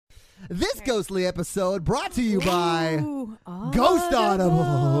This ghostly episode brought to you by Ghost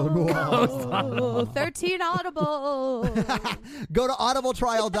Audible. Oh, 13 Audible. Go to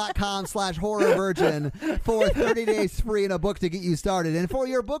audibletrial.com/horrorvirgin for 30 days free and a book to get you started. And for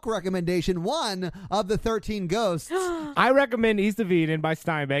your book recommendation, one of the 13 Ghosts. I recommend East of Eden by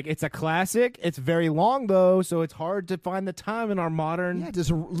Steinbeck. It's a classic. It's very long, though, so it's hard to find the time in our modern... Yeah,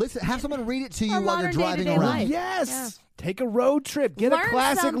 just listen. Have someone read it to you Our while you're modern driving day-to-day around. life. Yes. Yeah. Take a road trip. Get Learn a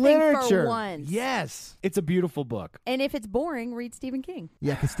classic something literature. for once. Yes. It's a beautiful book. And if it's boring, read Stephen King.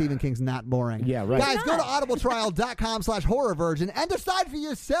 Yeah, because Stephen King's not boring. Yeah, right. Guys, go to audibletrial.com/horrorvirgin and decide for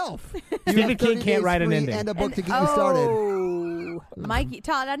yourself. Stephen King can't write an ending. And a book to get you started. Oh, Mikey,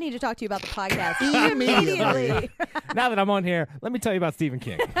 Todd, I need to talk to you about the podcast Immediately. Now that I'm on here, let me tell you about Stephen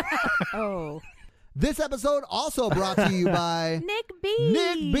King. Oh, This episode also brought to you by Nick B.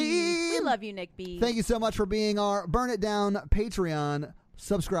 Nick B. We love you, Nick B. Thank you so much for being our Burn It Down Patreon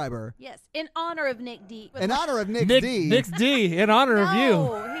subscriber. Yes, in honor of Nick D. In honor of Nick D. Nick D, in honor of you.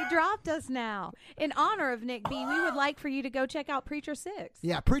 No, he dropped us now. In honor of Nick B, we would like for you to go check out Preacher 6.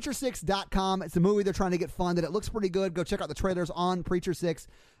 Yeah, Preacher6.com. It's a movie they're trying to get funded. It looks pretty good. Go check out the trailers on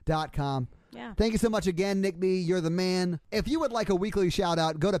Preacher6.com. Yeah. Thank you so much again, Nick B. You're the man. If you would like a weekly shout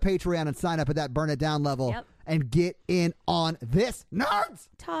out, go to Patreon and sign up at that Burn It Down level Yep. and get in on this. Nerds!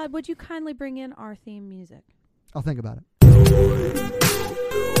 Todd, would you kindly bring in our theme music? I'll think about it.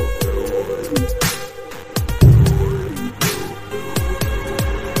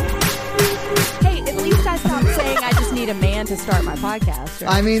 Hey, at least I stopped saying I just need a man to start my podcast.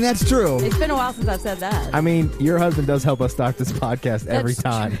 Right? I mean, that's true. It's been a while since I've said that. I mean, your husband does help us start this podcast every That's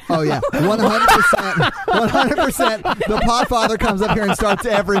time. Oh, yeah. 100%. 100%. The Podfather comes up here and starts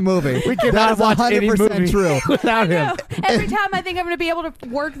every movie. We cannot watch any 100% movie true. without I him. know. Every time I think I'm going to be able to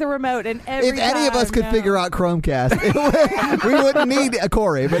work the remote, and If any of us could figure out Chromecast, we wouldn't need a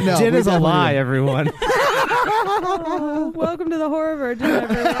Corey, but no. Jen we is a definitely lie, do. everyone. Welcome to the Horror Virgin,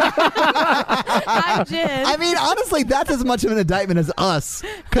 everyone. I'm Jen. I mean, honestly, that's as much of an indictment as us,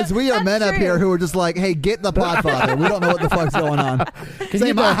 because we are men up true. here who are just like, hey, get the Podfather. We don't know what the fuck's going on.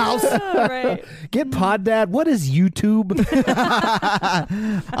 Say my house. Oh, right. Get Pod Dad. What is YouTube?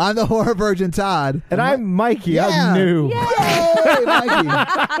 I'm the Horror Virgin Todd. And I'm Mikey. Yeah. I'm new. Yay, Mikey.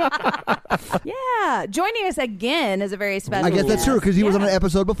 Yeah. Joining us again is a very special I guess that's true, because he was on an Yeah.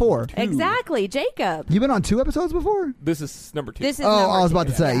 episode before. Exactly. Jacob. You've been on 2 episodes before? This is number 2. This is Oh, number I was about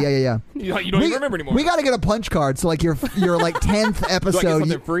 2. to say. Yeah. You don't even remember anymore. We got to get a punch card, so like your like 10th episode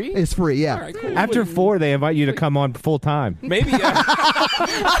something free? is free. Yeah. All right, cool. After 4, they invite you to come on full time. Maybe.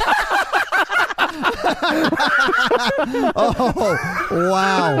 Oh,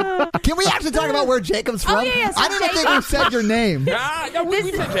 wow. Can we actually talk about where Jacob's from? yeah, so I didn't think we Jacob- said your name. No, we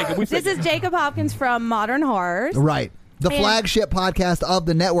said Jacob. We said This is Jacob Hopkins from Modern Horrors. Right. The And- flagship podcast of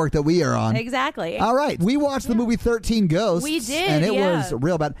the network that we are on. Exactly. All right. We watched the movie 13 Ghosts. We did, And it yeah. was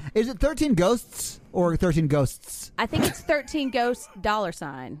real bad. Is it 13 Ghosts or 13 Ghosts? I think it's 13 Ghost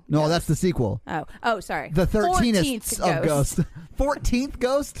 $. No, that's the sequel. Oh, sorry. The 13th 14th of Ghosts. 14th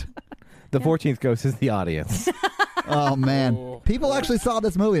Ghost? The 14th Ghost is the audience. Oh, man. People actually saw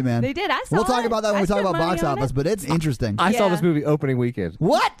this movie, man. They did. I saw We'll talk it. about that when I we talk spent about money box on office, it. but it's interesting. I saw Yeah. this movie opening weekend.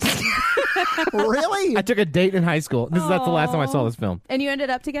 What? Really? I took a date in high school. That's the last time I saw this film. And you ended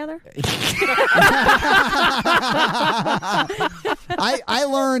up together? I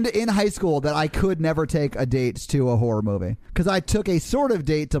learned in high school that I could never take a date to a horror movie because I took a sort of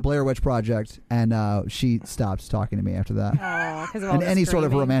date to Blair Witch Project, and she stopped talking to me after that Oh, because of all in the any sort of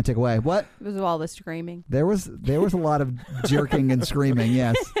screaming. romantic way. What? Because of all the screaming. There was a lot of jerking and screaming,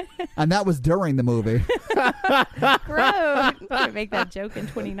 yes, and that was during the movie. Gross. Can't make that joke in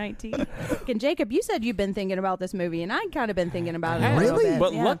 2019. And Jacob, you said you've been thinking about this movie, and I'd kind of been thinking about it a little Really? bit.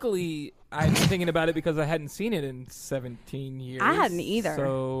 But Yeah. luckily, I've been thinking about it because I hadn't seen it in 17 years. I hadn't either.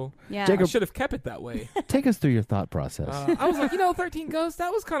 So Yeah. I Jacob- should have kept it that way. Take us through your thought process. I was like, 13 Ghosts,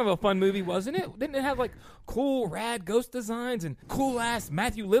 that was kind of a fun movie, wasn't it? Didn't it have like cool, rad ghost designs and cool ass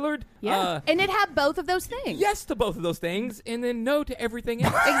Matthew Lillard? Yeah. And it had both of those things. Yes to both of those things, and then no to everything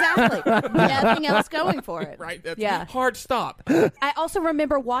else. Exactly. Nothing else going for it. Right? That's Yeah. hard stop. I also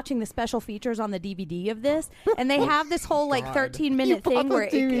remember watching the special features on the DVD of this, and they have this whole like 13-minute thing where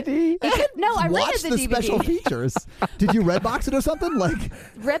it No, I watch rented the DVD. special features. Did you Redbox it or something? Like,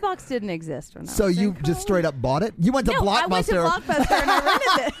 Redbox didn't exist when I so was you in just college. straight up bought it? You went to No, I went to Blockbuster. Blockbuster and I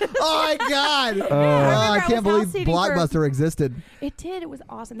rented it. Oh my god! I I was can't believe house sitting for- Blockbuster existed. It did. It was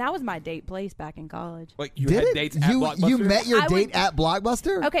awesome. That was my date place back in college. Like you Did had it? dates at Blockbuster? You met your I date would- at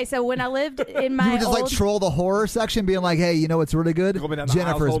Blockbuster? Okay, so when I lived in my You would just old like troll the horror section, being like, "Hey, you know what's really good? Going down the aisles,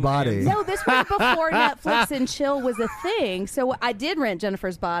 Jennifer's holding Body." hands. No, this was before Netflix and chill was a thing. So I did rent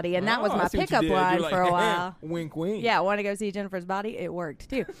Jennifer's Body, and that was Oh, I my see what you pickup did. You were line like, for a while. Wink, wink. Yeah, want to go see Jennifer's Body? It worked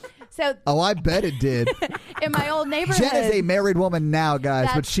too. So Oh, I bet it did. in my old neighborhood, Jen is a married woman now, guys,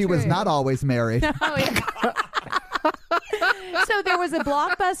 but That's she was true. not always married. Oh, yeah. So there was a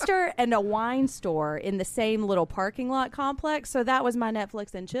Blockbuster and a wine store in the same little parking lot complex. So that was my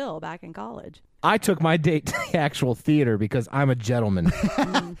Netflix and chill back in college. I took my date to the actual theater because I'm a gentleman.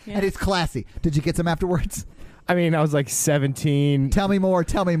 And it's classy. Did you get some afterwards? I mean, I was like 17. Tell me more.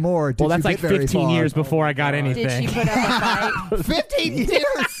 Tell me more. Did Well, that's you like get very 15 far? years before I got God. anything. Did she put up a fight? 15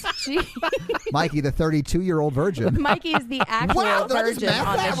 years. She, Mikey, the 32-year-old virgin. Mikey is the actual Wow, did I just virgin math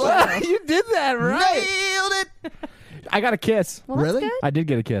on that the right? show. You did that Nailed it. I got a kiss. Well, that's Really? good. I did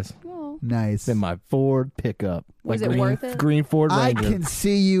get a kiss. Well, Nice. In my Ford pickup. Was My it green, worth it? Green Ford I Ranger. can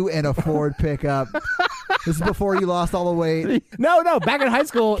see you in a Ford pickup. This is before you lost all the weight. No, back in high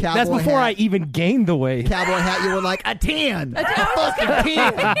school, that's Cowboy before hat. I even gained the weight. Cowboy hat, you were like, a 10. A fucking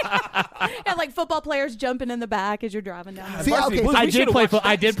 10. and like football players jumping in the back as you're driving down the See, road. okay, Blues, I we did should've play. watched that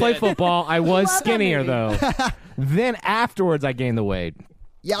I did play instead. football. I was love that skinnier movie. though. Then afterwards, I gained the weight.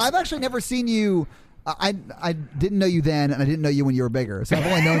 Yeah, I've actually never seen you. I didn't know you then, and I didn't know you when you were bigger. So I've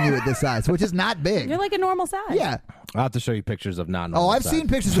only known you at this size, which is not big. You're like a normal size. Yeah. I'll have to show you pictures of not. Oh, I've seen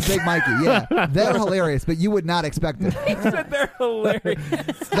pictures of Big Mikey. Yeah, they're hilarious, but you would not expect it. He said they're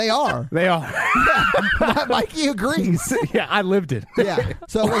hilarious. They are. They are. Mikey agrees. Yeah, I lived it. Yeah.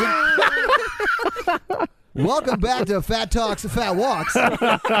 So. Welcome back to Fat Talks and Fat Walks.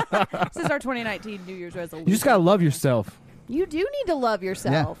 This is our 2019 New Year's resolution. You just gotta love yourself. You do need to love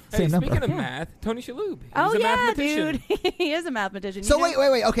yourself. Yeah. Hey, Same speaking number. of math, Tony Shalhoub. He's Oh a yeah, mathematician. dude. He is a mathematician. So You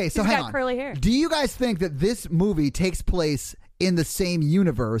know, wait. Okay, so he's hang got on. curly hair. Do you guys think that this movie takes place in the same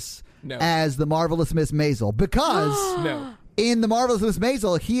universe No. as The Marvelous Miss Maisel? Because No. in The Marvelous Miss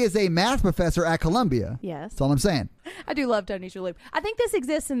Maisel, he is a math professor at Columbia. Yes. That's all I'm saying. I do love Tony Shalhoub. I think this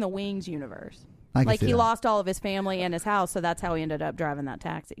exists in the Wings universe. I can Like see he that. lost all of his family and his house, so that's how he ended up driving that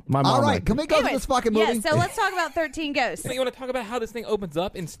taxi. My mom. All right, liked can it. we go to Anyways, this fucking movie? Yeah, so let's talk about 13 Ghosts. So you want to talk about how this thing opens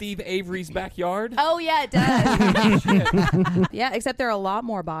up in Steve Avery's backyard? Oh yeah, it does. Yeah, except there are a lot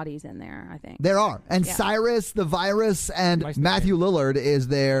more bodies in there, I think. There are. And Yeah. Cyrus, the virus, and Nice Matthew Lillard is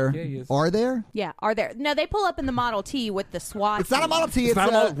there. Yeah, he is. Are there? Yeah, are there? No, they pull up in the Model T with the SWAT. It's not a team. Model T. It's not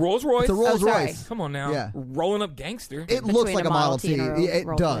a Model Rolls Royce. It's a Rolls sorry. Royce. Come on now. Yeah. Rolling up gangster. It looks Between like a Model T. and a It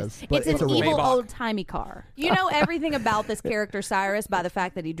Rolls does. Royce. But It's a an Rolls evil Maybach. old timey car. You know everything about this character Cyrus by the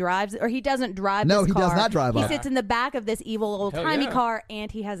fact that he drives, or he doesn't drive. No, this he does car. not drive He up. sits in the back of this evil old Hell timey yeah. car,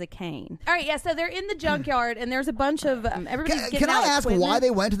 and he has a cane. All right, yeah. So they're in the junkyard, and there's a bunch of everybody's getting Can I out ask why equipment.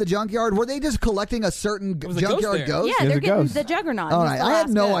 they went to the junkyard? Were they just collecting a certain was a ghost junkyard there. ghost? Yeah, There's they're a getting ghost. the Juggernaut. All He's right, the I had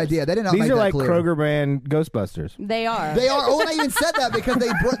last no ghost. idea. They did not These make are that like clear. Kroger brand Ghostbusters. They are. They are. Oh, and I even said that because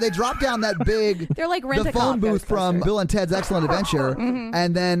they dropped down that big They're like the rent-a-cop phone booth from Ghostbusters. Bill and Ted's Excellent Adventure, Mm-hmm.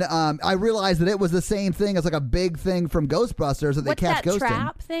 and then I realized that it was the same thing as like a big thing from Ghostbusters that they What's catch that ghosts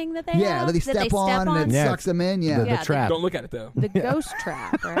trap thing that they in. Yeah, have? that they step on and it Yeah. sucks them in. Yeah. The Yeah, trap. Don't look at it though. The ghost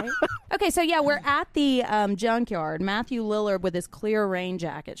trap, right? Okay, so yeah, we're at the junkyard. Matthew Lillard with his clear rain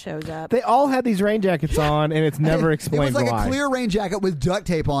jacket shows up. They all had these rain jackets on, and it's never It explained was like why. a clear rain jacket with duct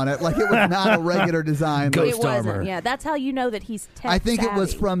tape on it, like it was not a regular design. Ghost it wasn't. armor. Yeah, that's how you know that he's tech I think it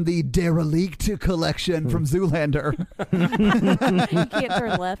was savvy. from the derelict collection from Zoolander. You can't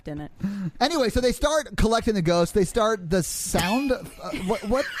turn left in it. Anyway, so they start collecting the ghosts. They start the sound.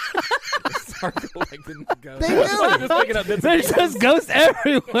 What? Start collecting the ghosts. They do. Just picking up bits and There's pieces. just ghosts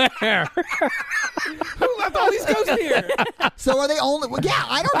everywhere. Who left all these ghosts here? So are they only? Well, yeah,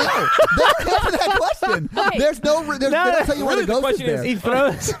 I don't know. They don't answer that question. Okay. There's no. They don't tell you where Really, the the ghost is question is,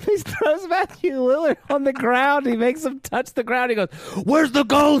 there. he throws Matthew Lillard on the ground. He makes him touch the ground. He goes, "Where's the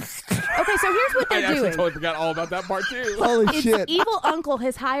ghost?" Okay, so here's what I they're actually doing. totally forgot all about that part too. Holy Its shit! evil uncle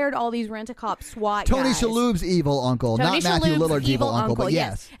has hired all these rent-a-cop SWAT Tony guys. Shalhoub's evil uncle, Tony not Matthew Shalhoub's Lillard's evil uncle, but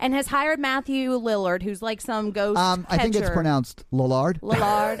yes. and has hired Matthew Lillard, who's like some ghost I think it's catcher. pronounced Lillard.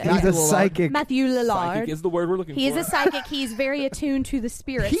 Lillard. He's He's a Lillard. psychic. Matthew Lillard. Lillard. Psychic is the word we're looking He for. is a psychic. He's very attuned to the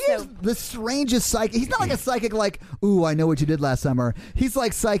spirits. He is the strangest psychic. He's not like a psychic like, ooh, I know what you did last summer. He's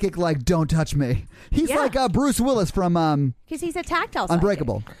like psychic like, don't touch me. He's Yeah. like Bruce Willis from because he's a tactile psychic.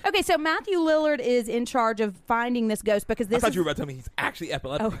 Unbreakable. Okay, so Matthew Lillard is in charge of finding this ghost because I this thought is. you were about to tell me he's actually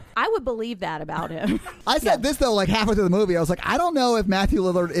epileptic. Oh, I would believe that about him. I said this though, like halfway through the movie. I was like, I don't know if Matthew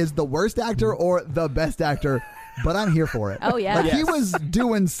Lillard is the worst actor or the best actor, but I'm here for it. Oh, yeah. Like he Yes. was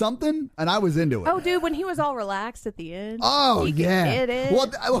doing something, and I was into it. Oh, dude, when he was all relaxed at the end. Oh, he could yeah. get it.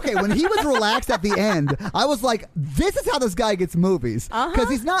 Well, okay, when he was relaxed at the end, I was like, this is how this guy gets movies. Because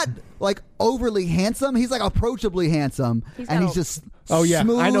he's not, like, overly handsome. He's, like, approachably handsome. He's And got he's a- just Oh, yeah.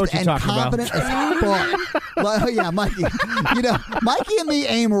 smooth I know what you're and talking about. confident as fuck. Like, oh, yeah, Mikey. You know, Mikey and me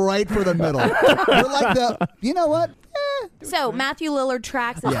aim right for the middle. We're like the, you know what? So Matthew Lillard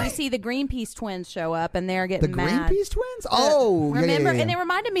tracks as Yeah. we see the Greenpeace twins show up, and they're The getting mad. Greenpeace twins? Oh, yeah, Remember? yeah, yeah. And they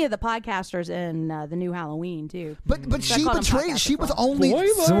reminded me of the podcasters in the new Halloween too. But So I she call them betrayed. podcasters She was as well. only.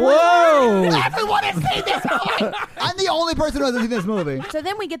 Whoa! Everyone has seen this movie. I'm the only person who hasn't seen this movie. So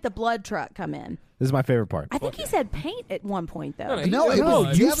then we get the blood truck come in. This is my favorite part. I think he said paint at one point though. No, it No,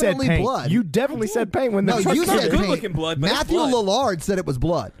 was you said definitely paint. blood. You definitely said paint when the No, truck you came said in. good paint. looking blood, but it's Matthew blood. Lillard said it was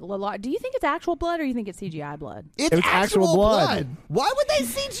blood. Lillard, do you think it's actual blood or you think it's CGI blood? It's was actual blood. Why would they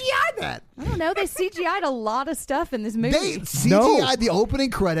CGI that? I don't know. They CGI'd a lot of stuff in this movie. They CGI'd the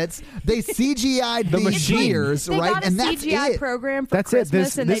opening credits. They CGI'd the machine. cheers, They right? got a And that's CGI it. program for That's it. Christmas,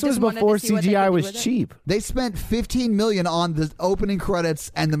 This and they this was just wanted to before see what they CGI could do was with it. cheap. They spent $15 million on the opening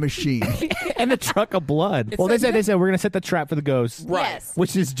credits and the machine. And the truck of blood. Well, they said we're gonna set the trap for the ghost, Right. Yes.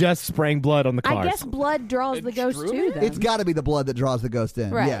 which is just spraying blood on the I cars. guess blood draws It the ghost drew too. it? Then It's got to be the blood that draws the ghost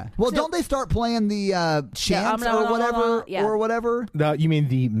in. Right. Yeah. Well, So- don't they start playing the chant blah, or blah, whatever? blah, yeah. Or whatever? You mean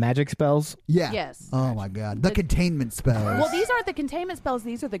the magic spells? Yeah. Yes. Oh my God. The containment spells. Well, these aren't the containment spells.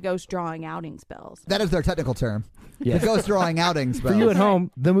 These are the ghost drawing outing spells. That is their technical term. Yes. The ghost drawing outing spells. For you at home,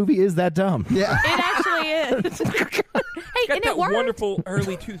 the movie is that dumb. Yeah. It actually is. Hey, Got and that it worked. wonderful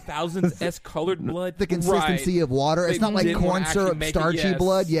early 2000s colored blood. The consistency Right. of water. It's They not like didn't corn wanna actually syrup, make it, starchy yes.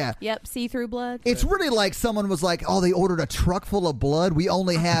 blood. Yeah. Yep, see-through blood. It's really like someone was like, oh, they ordered a truck full of blood. We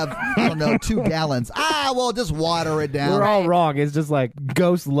only have, I don't know, 2 gallons. Well, just water it down. We're all wrong. It's just like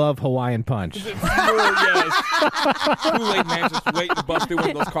ghosts love Hawaiian Punch. It's more, yes. Kool-Aid man just waiting to bust through one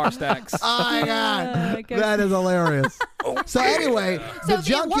of those car stacks. Oh, my God. Okay. That is hilarious. So anyway, So the it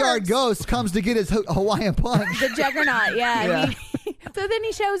junkyard works. ghost comes to get his Hawaiian punch. The juggernaut, yeah. Yeah. So then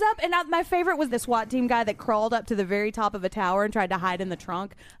he shows up, and my favorite was the SWAT team guy that crawled up to the very top of a tower and tried to hide in the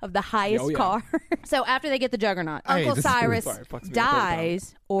trunk of the highest Oh, yeah. car. So after they get the juggernaut, Hey, Uncle this is Cyrus sorry, fucks me up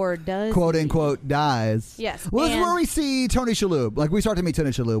dies, or does Quote he? unquote dies. Yes, Well, this is and- where we see Tony Shalhoub. Like, we start to meet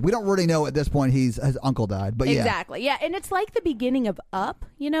Tony Shalhoub. We don't really know at this point his uncle died, but yeah. Exactly, yeah. And it's like the beginning of Up,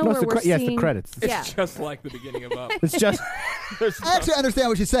 you know, No, where it's we're it's the seeing... credits. It's Yeah. just like the beginning of Up. It's just I actually understand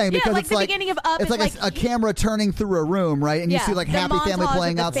what she's saying Yeah, because like it's the like beginning of Up, it's it's like a camera turning through a room, right? And you Yeah, see like the happy family montage of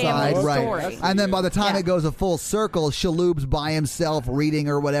playing the outside, family right? story. And then by the time Yeah. it goes a full circle, Shalhoub's by himself reading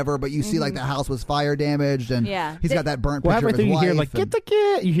or whatever, but you see like the house was fire damaged and Mm-hmm. Yeah. he's got that burnt well, picture halfway of through his you wife. hear like and- get the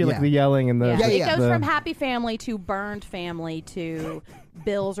kid. You hear like Yeah. the yelling and the Yeah. Yeah, It goes the- from happy family to burned family to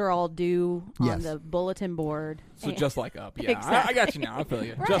bills are all due on Yes. the bulletin board. So And- just like Up. Yeah, Exactly. I got you now. I feel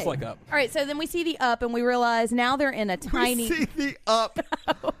you. Right. Just like Up. All right, so then we see the Up, and we realize now they're in a tiny. see the up.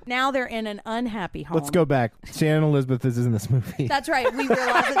 Now they're in an unhappy home. Let's go back. Shannon Elizabeth is in this movie. That's right. We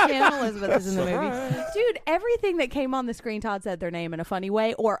realize that Shannon Elizabeth is in the movie. Dude, everything that came on the screen, Todd said their name in a funny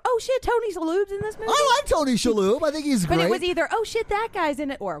way, or oh shit, Tony Shalhoub's in this movie. I like Tony Shalhoub. I think he's But great. it was either oh shit, that guy's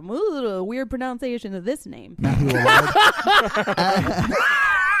in it, or weird pronunciation of this name. Matthew Lillard.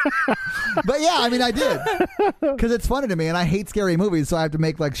 But yeah, I mean, I did because it's funny to me, and I hate scary movies, so I have to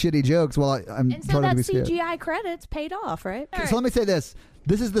make like shitty jokes while I'm And so trying that to be scared. CGI credits paid off, right? All So let me say this: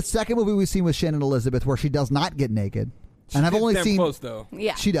 this is the second movie we've seen with Shannon Elizabeth where she does not get naked, and I've It's only damn seen close though.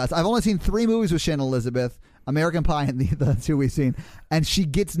 Yeah. she does. I've only seen 3 movies with Shannon Elizabeth: American Pie and the 2 we've seen, and she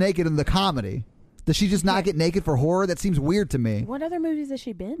gets naked in the comedy. Does she just not get naked for horror? That seems weird to me. What other movies has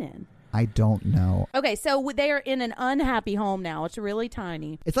she been in? I don't know. Okay, so they are in an unhappy home now. It's really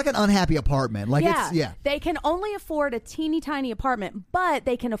tiny. It's like an unhappy apartment. Like it's yeah. They can only afford a teeny tiny apartment, but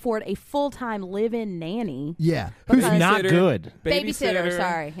they can afford a full-time live-in nanny. Yeah. Who's Because- not good. Babysitter,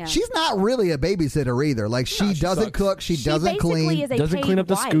 sorry. Yeah. She's not really a babysitter either. Like she she doesn't sucks. cook, she She doesn't basically clean. is a Doesn't paid clean up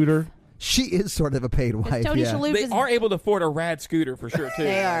the wife. scooter. She is sort of a paid wife. Tony Yeah. Shalhoub They is- are able to afford a rad scooter for sure too.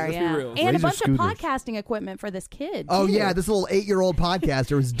 They are, Let's yeah. be real. And a Razor bunch scooters. of podcasting equipment for this kid. Oh too. yeah, this little 8-year-old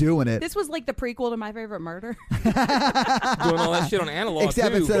podcaster was doing it. This was like the prequel to My Favorite Murder. Doing all that shit on analog Except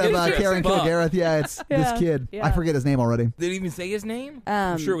too. instead It of is just Karen fuck. Kilgareth, it's Yeah, this kid. yeah. I forget his name already. Did it even say his name?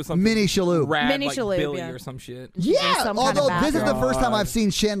 I'm sure it was something Minnie Shalhoub. rad, Minnie like Shalhoub, Billy yeah. or some shit. Yeah, some kind of although this is the bathroom. first time I've seen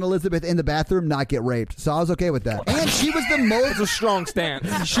Shannon Elizabeth in the bathroom not get raped, so I was okay with that. And she was the It's a most strong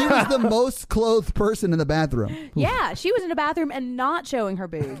stance. she was the most clothed person in the bathroom. Yeah, she was in a bathroom and not showing her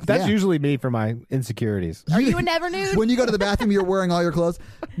boobs. That's Yeah. usually me for my insecurities. Are you a never nude? When you go to the bathroom, you're wearing all your clothes.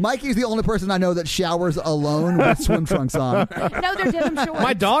 Mikey's the only person I know that showers alone with swim trunks on. No, they're denim shorts.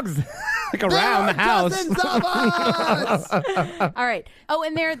 My dog's like around the house. Dozens of us! All right. Oh,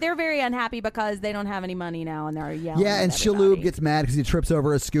 and they're very unhappy because they don't have any money now, and they're yelling. Yeah, and at Shalhoub everybody. gets mad because he trips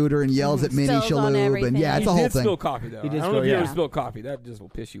over a scooter and yells at Minnie Spills on Shalhoub, and everything. yeah, it's He a whole did thing. spill coffee though. He did I don't know if spill- you yeah. ever spill coffee. That just will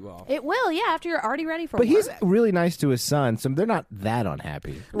piss you off. It will, yeah. After you're already ready for But work. he's really nice to his son, so they're not that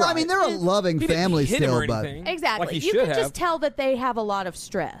unhappy. No, I mean they're a loving He didn't family hit him still, or but anything. Exactly. Like he You should can have. just tell that they have a lot of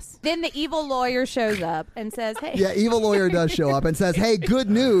stress. Then the evil lawyer shows up and says, "Hey, yeah, evil lawyer does show up and says, "Hey, good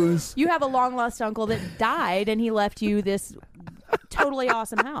news." you have a long lost uncle that died, and he left you this totally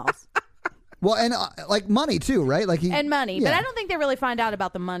awesome house Well, and like money too, right? Like he and money." But yeah. I don't think they really find out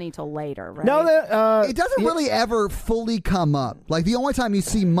about the money till later, right? No, It doesn't really ever fully come up. Like the only time you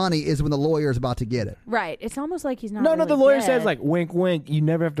see money is when the lawyer is about to get it. Right. It's almost like he's not. No, really the lawyer dead. says like wink, wink. You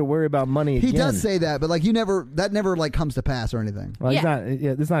never have to worry about money He again. does say that, but like that never like comes to pass or anything. Well, he's Yeah. not.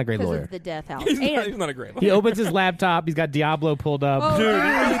 Yeah, this is not a great because lawyer. of the death house. He's And not a great one. He opens his laptop. He's got Diablo pulled up. Oh, Dude, he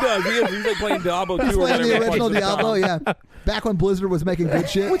really does. He is. He's like playing Diablo 2 or He's playing whatever. the he original plays at the Diablo, time. yeah. Back when Blizzard was making good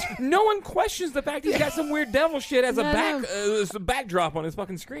shit. No one questions the fact he's got some weird devil shit as a No, backdrop on his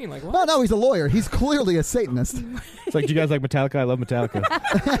fucking screen. Like what? No, he's a lawyer. He's clearly a Satanist. It's like, do you guys like Metallica? I love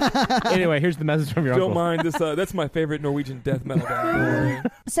Metallica. Anyway, here's the message from your Don't uncle. mind this. That's my favorite Norwegian death metal band.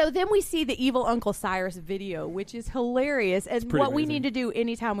 So then we see the evil Uncle Cyrus video, which is hilarious. And pretty what we amazing. need to do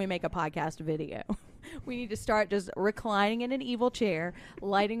anytime we make a podcast video, we need to start just reclining in an evil chair,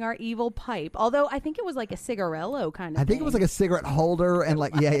 lighting our evil pipe. Although I think it was like a cigarello kind of I think it was like a cigarette holder and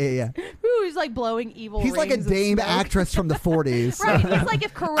like yeah. Ooh, he's like blowing evil He's like a rings of dame smoke. actress from the 40s. Right. It's like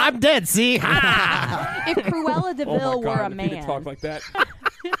if Cruella, I'm dead. See, ha! if Cruella de Oh Vil my were a god! If he could man. talk like that.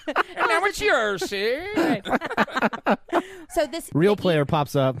 And now it's yours, sir. So this Real player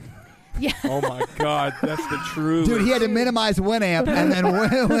pops up. Yeah. Oh my god, that's the truth. Dude, he had to minimize Winamp and then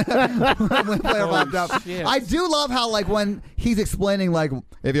when player popped up. shit. I do love how like when he's explaining like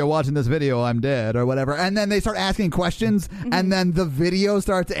if you're watching this video I'm dead or whatever and then they start asking questions and then the video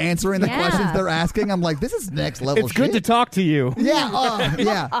starts answering the Yeah. questions they're asking. I'm like this is next level It's shit. good to talk to you. Yeah,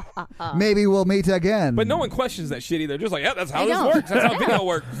 yeah. Maybe we'll meet again. But no one questions that shit either. Just like, yeah, that's how I this know. works. That's how Yeah. video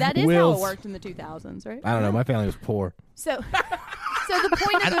works. That is how Wills. it worked in the 2000s, right? I don't know. My family was poor. So the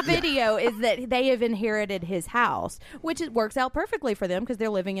point of the video is that they have inherited his house, which it works out perfectly for them because they're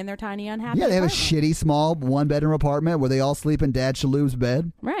living in their tiny unhappy yeah, they have a apartment. shitty small 1-bedroom apartment where they all sleep in Dad Shalhoub's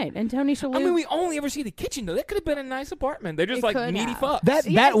bed. Right, and Tony Shalhoub. I mean, we only ever see the kitchen though. That could have been a nice apartment. They're just It like could needy have. fucks. That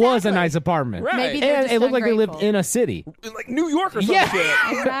Yeah, that was a exactly. nice apartment. Right. Maybe they're And just it looked like they lived ungrateful. in a city. like New York or some Yeah. shit.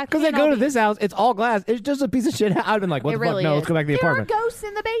 Exactly. Because they And go all to the- this house, it's all glass. It's just a piece of shit. I'd been like, what It the fuck? really No, is. let's go back to the there apartment. are ghosts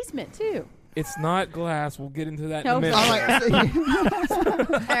in the basement too. It's not glass. We'll get into that in No, a minute. All right.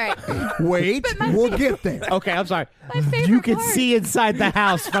 All right. Wait, we'll get there. Okay, I'm sorry. My favorite You can part. see inside the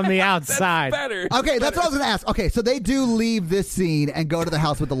house from the outside. Better. Okay, that's what I was going to ask. Okay, so they do leave this scene and go to the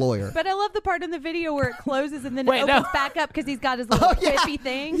house with the lawyer. But I love the part in the video where it closes and then Wait, it no. opens back up because he's got his little Oh, yeah. quippy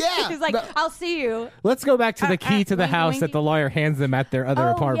thing. Yeah. He's like, No. I'll see you. Let's go back to the key to the winky, house winky. that the lawyer hands them at their other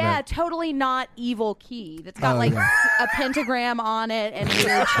Oh, apartment. yeah, totally not evil key. That's got Oh, like yeah. a pentagram on it and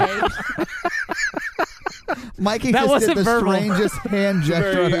weird shapes. Mikey That just wasn't did the verbal. strangest hand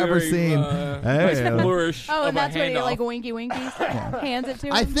gesture I've ever seen. Nice Hey. flourish. Oh, of and a that's what he handoff. like winky winkies. Hands it to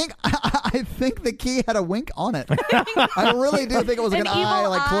him. I think the key had a wink on it. I really do think it was like an an evil eye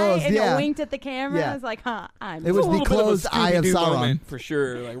like closed. and yeah. it winked at the camera. Yeah. I was like, huh, I'm. It was It's a the little bit of a closed eye of Scooby-Doo Sauron. moment, for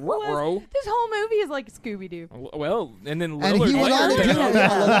sure. Like, ruh-roh. This whole movie is like Scooby Doo. Well, and then And Lillard he went on to later- do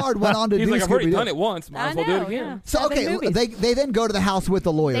Lillard went on to He's do like, I've already Scooby-Doo. done it once. Might I as well do know, it again. yeah. So 7 okay, movies. they then go to the house with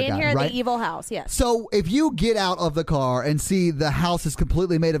the lawyer They guy, inherit right? the evil house. Yes. So if you get out of the car and see the house is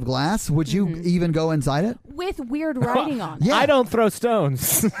completely made of glass, would you Mm-hmm. even go inside it? With weird writing on it. Yeah. I don't throw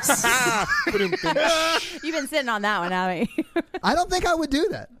stones. You've been sitting on that one, haven't you? I don't think I would do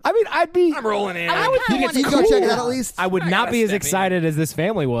that. I mean, I'd be. I'm rolling in. I would You kinda go wanna check do it out that. at least. I would I not gotta be as step in. excited as this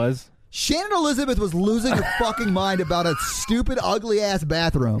family was. Shannon Elizabeth was losing her fucking mind about a stupid, ugly-ass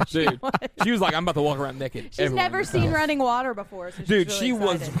bathroom. Dude, she was like, I'm about to walk around naked. She's never seen running water before. So she's Dude, really she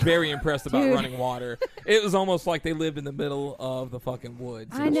was excited. very impressed about running water. It was almost like they lived in the middle of the fucking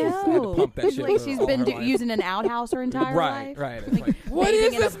woods. I And she had to know. pump that shit Like for she's all been her life. using an outhouse her entire Right, life. right. It's like, what bathing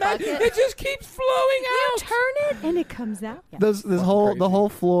is in a this, man? bucket. It just keeps flowing You out. turn it and it comes out. Yeah. The whole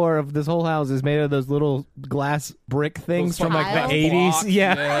floor of this whole house is made of those little glass brick things Those from like tiles? the 80s. blocks,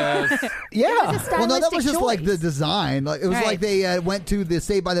 Yeah. yes. Yeah. Well, no, that was just like the choice. design. Like it was Right. like they went to the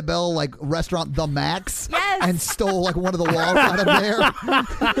Saved by the Bell like restaurant, The Max, Yes. and stole like one of the walls out of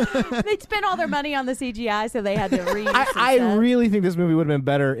there. They'd spent all their money on the CGI, so they had to reuse some I stuff. really think this movie would have been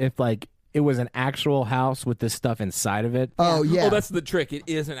better if like it was an actual house with this stuff inside of it. Oh yeah. Oh, that's the trick. It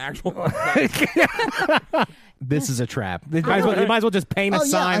is an actual. This is a trap. You might as well just paint a Oh yeah,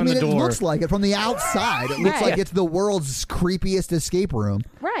 sign I on mean, the it door. looks like it from the outside. It looks Right. like it's the world's creepiest escape room.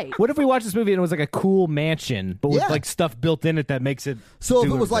 Right. What if we watched this movie and it was like a cool mansion, but with Yeah. like stuff built in it that makes it? So if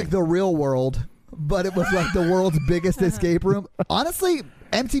do it was like everything? the real world, but it was like the world's biggest escape room, honestly,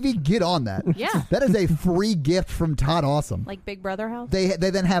 MTV, get on that. Yeah. That is a free gift from Todd Awesome. Like Big Brother house? They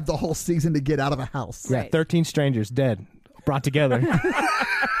then have the whole season to get out of a house. yeah, Right. 13 strangers dead, brought together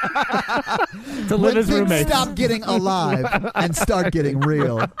to live When as things roommates. stop getting alive and start getting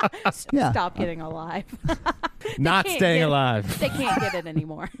real. Yeah. Stop getting alive. Not can't staying get it. alive. They can't get it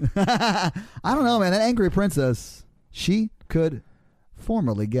anymore. I don't know, man. That angry princess, she could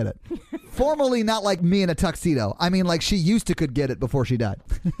formally get it. Formally, not like me in a tuxedo. I mean, like she used to could get it before she died.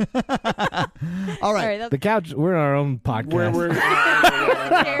 All right. Sorry, that's The couch. We're in our own podcast.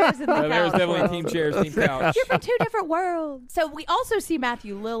 chairs in the There's couch definitely world. team chairs, team couch. You're from two different worlds. So we also see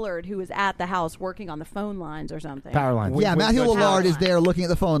Matthew Lillard, who is at the house working on the phone lines or something. Power lines. Yeah, With Matthew no Lillard is power there looking at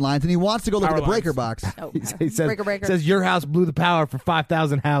the phone lines, and he wants to go look Power at the breaker lines. box. Oh, He says, breaker. says your house blew the power for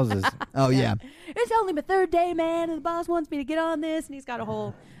 5,000 houses. Oh, yeah. It's only my third day, man, and the boss wants me to get on this, and he's got a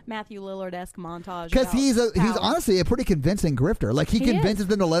whole Matthew Lillard-esque montage. Because about he's power. honestly a pretty convincing grifter. Like, he He convinces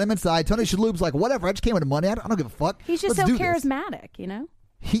them to let him inside. Tony Shalhoub's like, whatever, I just came with money. I don't give a fuck. He's just Let's so do this. charismatic, you know?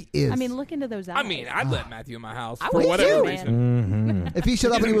 He is. I mean, look into those eyes. I mean, I'd let Matthew in my house I for would whatever too, reason. man. if he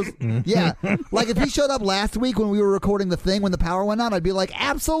showed up and he was, yeah, like if he showed up last week when we were recording the thing when the power went out, I'd be like,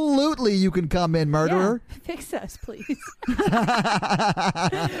 absolutely, you can come in, murderer. Yeah. Fix us, please.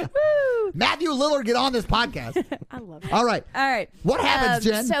 Matthew Lillard, get on this podcast. I love it. All right. All right. What happens,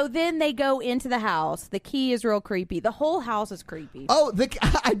 Jen? So then they go into the house. The key is real creepy. The whole house is creepy. Oh,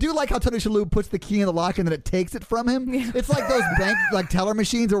 I do like how Tony Shalhoub puts the key in the lock and then it takes it from him. It's like those bank like teller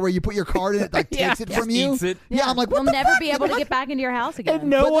machines or where you put your card in, it like Yeah. takes it from you. Eats it. Yeah, I'm like, what You'll the never fuck? be able to get back into your house again. And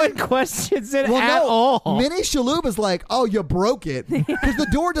no But one then- questions it Well, at no, all. Minnie Shalhoub is like, oh, you broke it because the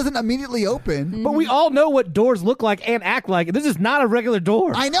door doesn't immediately open. But we all know what doors look like and act like. This is not a regular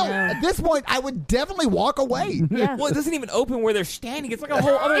door. I know. At this point, I would definitely walk away. Yeah. Well, it doesn't even open where they're standing. It's like a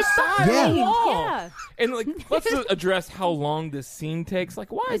whole other It's side Yeah. of the wall. Yeah. And like, let's address how long this scene takes.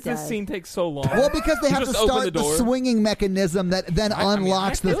 Like, why does It this does. scene take so long? Well, because they You have to just open start the the door. swinging mechanism that then I mean,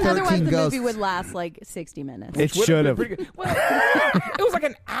 unlocks the I feel- Otherwise, 13 the ghosts. movie would last like 60 minutes. It Would should been have. pretty good. Well, it was like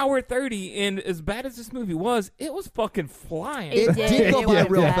an hour 30, and as bad as this movie was, it was fucking flying. It did go by went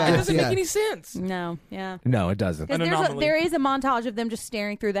real fast. fast. It doesn't yeah. make any sense. No, yeah. No, it doesn't. An Because anomaly. there is a montage of them just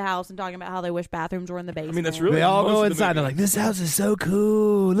staring through the house and talking about how they wish bathrooms were in the basement. I mean, that's really They all most go of the inside. They're movie. like, this house is so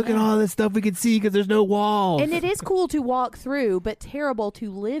cool. Look at all this stuff we can see because there's no walls. And it is cool to walk through, but terrible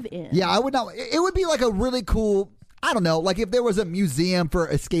to live in. Yeah, I would not. It would be like a really cool. I don't know, like if there was a museum for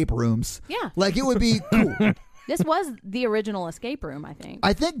escape rooms. Yeah. Like it would be cool. This was the original escape room, I think.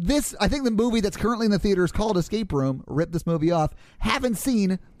 I think the movie that's currently in the theaters called Escape Room, rip this movie off, haven't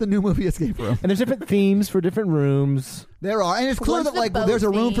seen the new movie Escape Room. And there's different themes for different rooms. There are. And it's clear One's that the like boat there's a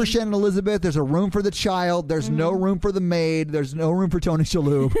room for theme. Shannon Elizabeth, there's a room for the child, there's no room for the maid, there's no room for Tony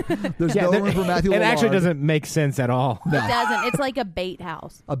Shalhoub, there's no room for Matthew It Lillard. actually doesn't make sense at all. It doesn't. It's like a bait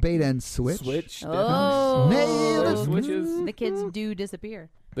house. A bait and switch. Switch. Oh. Nailed it. Those switches. The kids do disappear.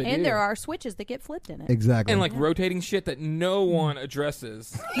 They and do. there are switches that get flipped in it. Exactly. And like rotating shit that no one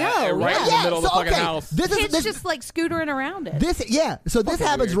addresses. No, right in the yeah, middle of the so, fucking okay, house. This is Kids this, just like scootering around it. So this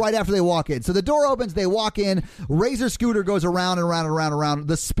happens weird. right after they walk in. So the door opens, they walk in, Razor scooter goes around and around and around and around,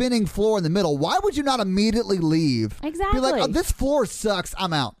 the spinning floor in the middle. Why would you not immediately leave? Exactly. Be like, oh, this floor sucks,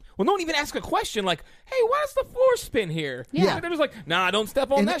 I'm out. Well, no one even asked a question like, hey, why does the floor spin here? Yeah. They're just like, nah, don't step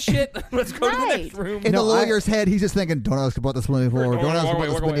on And- that shit. Let's go to the Right. next room. In No, the lawyer's head, he's just thinking, don't ask about the spinning floor, don't ask about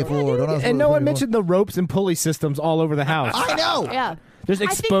the spinning floor, don't ask about And the no one spinning mentioned the ropes and pulley systems all over the house. floor. I know. Yeah. There's I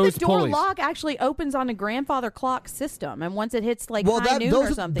exposed think the door pulleys. lock actually opens on a grandfather clock system, and once it hits like Well, high noon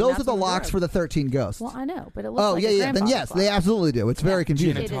or something, those that's are the when it locks goes. for the 13 Ghosts. Well, I know, but it looks Oh, like yeah, a yeah. Then grandfather yes, clock. they absolutely do. It's very Gene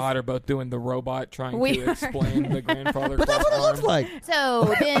confusing. and It is. Todd are both doing the robot trying We to are. explain the grandfather. But that's what it clock looks arm. like.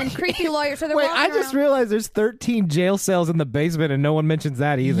 So then, creepy lawyer. So they're Wait, walking I just around. realized there's 13 jail cells in the basement, and no one mentions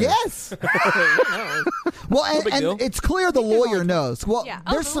that either. Yes. Well, big deal. and it's clear the lawyer knows. Well, Yeah.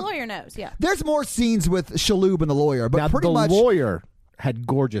 there's the some, lawyer knows. Yeah. there's more scenes with Shalhoub and the lawyer, but Now, pretty the much lawyer had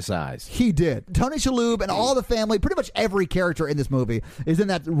gorgeous eyes. he did. Tony Shalhoub and all the family, pretty much every character in this movie is in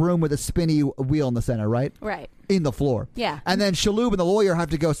that room with a spinny wheel in the center, right? Right. In the floor. Yeah. And then Shalhoub and the lawyer have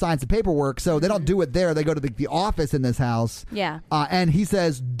to go sign some paperwork, so they don't do it there. They go to the office in this house. Yeah. And he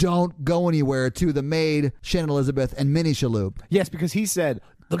says, don't go anywhere to the maid, Shannon Elizabeth, and Minnie Shalhoub. Yes, because he said,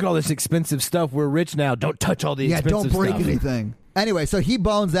 look at all this expensive stuff. We're rich now. Don't touch all the Yeah, expensive don't break stuff. anything. Anyway, so he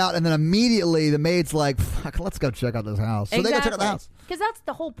bones out, and then immediately the maid's like, fuck, let's go check out this house. So they go check out the house. Because that's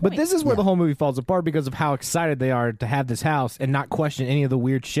the whole point. But this is where Yeah. the whole movie falls apart because of how excited they are to have this house and not question any of the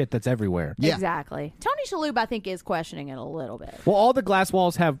weird shit that's everywhere. Yeah. Exactly. Tony Shalhoub, I think, is questioning it a little bit. Well, all the glass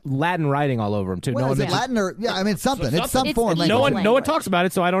walls have Latin writing all over them too. Well, no is one it mentions- Latin or yeah? I mean, it's something. It's some It's foreign evil language. no one language. talks about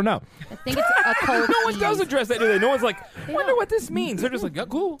it, so I don't know. I think it's a cold. No one does address that, do they? No one's like, wonder don't. what this means. They're just like, oh,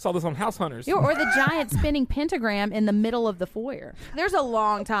 cool. Saw this on House Hunters. Or the giant spinning pentagram in the middle of the foyer. There's a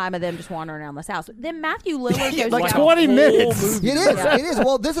long time of them just wandering around this house. Then Matthew Lillard goes Like down. 20 whole minutes. movie. It is. It is.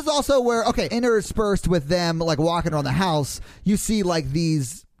 Well, this is also where interspersed with them like walking around the house, you see like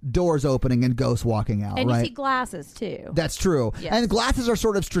these doors opening and ghosts walking out. And right. you see glasses, too. That's true. Yes. And glasses are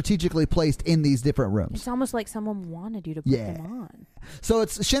sort of strategically placed in these different rooms. It's almost like someone wanted you to put Yeah. them on. So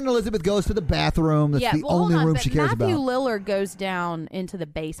it's Shannon Elizabeth goes to the bathroom. That's the well, hold only on, room but she cares Matthew about. Lillard goes down into the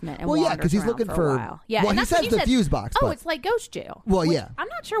basement and Well, yeah, wanders because he's around looking for for. a while. Yeah, well, and he that's what says the said. fuse box. Oh, but it's like ghost jail. Well, Which yeah. I'm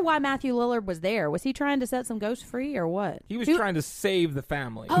not sure why Matthew Lillard was there. Was he trying to set some ghosts free or what? He was trying to save the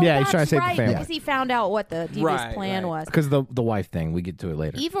family. Oh, Yeah, he's that's trying to save the right, family. because he found out what the DV's Right, plan right. was. Because the wife thing, we get to it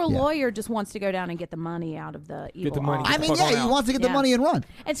later. Evil Yeah. lawyer just wants to go down and get the money out of the evil the money. office. I mean, Fuck yeah, on he out. wants to get the Yeah. money and run.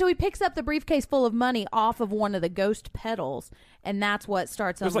 And so he picks up the briefcase full of money off of one of the ghost pedals, and that's what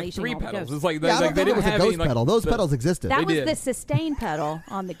starts There's like unleashing 3 all the pedals. ghosts. It's like Yeah, I like, don't they think it didn't was a have ghost any, like, pedal. Those the- pedals existed. That They was did. the sustain pedal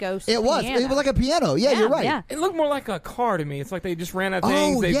on the ghost It was. piano. It was like a piano. Yeah, you're right. Yeah. It looked more like a car to me. It's like they just ran out of Oh,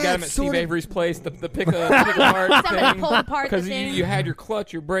 things. They've yeah, got them at sort Steve of. Avery's place. The pick apart Somebody thing. pulled apart the Because thing. you had your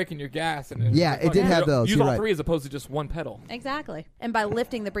clutch, your brake, and your gas. And Yeah, it did have those. Use You're all right. 3 as opposed to just one pedal. Exactly. And by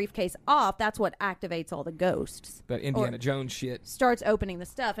lifting the briefcase off, that's what activates all the ghosts. That Indiana Jones shit. Starts opening the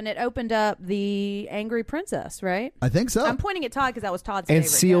stuff, and it opened up the Angry Princess, right? I think so. I'm pointing at Todd because that was Todd's And favorite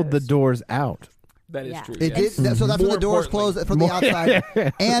sealed the ghost. doors out. That is Yeah. true. It yes. did. So that's when More the doors importantly- closed from the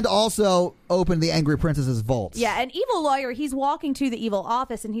outside, and also opened the Angry Princess's vaults. Yeah, an evil lawyer, he's walking to the evil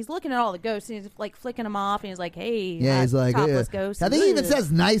office, and he's looking at all the ghosts, and he's like flicking them off, and he's like, hey, Yeah, he's like, topless yeah. ghosts. I think he even Ugh.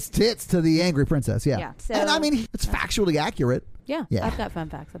 says "nice tits" to the Angry Princess. Yeah, Yeah, so- and I mean it's factually accurate. Yeah, Yeah. I've got fun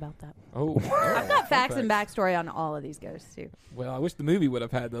facts about that. Oh, I've got facts and backstory on all of these ghosts, too. Well, I wish the movie would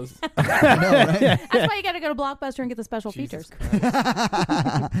have had those. I know, right? That's why you got to go to Blockbuster and get the special Jesus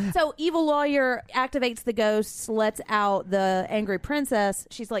features. So, evil lawyer activates the ghosts, lets out the angry princess.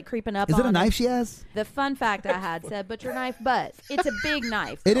 She's like creeping up Is on it a him. knife she has? The fun fact I had said butcher knife, but it's a big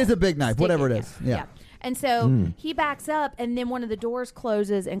knife. It is a big knife, Sticky, whatever it is. Yeah. And so he backs up, and then one of the doors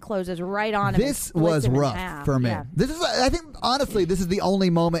closes and closes right on him. and This splits was him in rough half. for me. Yeah. This is, I think, honestly, this is the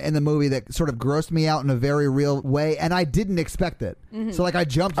only moment in the movie that sort of grossed me out in a very real way, and I didn't expect it. Mm-hmm. So, like, I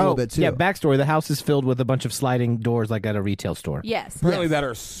jumped a little bit too. Yeah, backstory. The house is filled with a bunch of sliding doors like at a retail store. Yes. Apparently, yes. that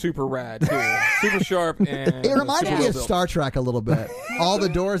are super rad too. Super sharp and. It reminded super me well of built. Star Trek a little bit. All the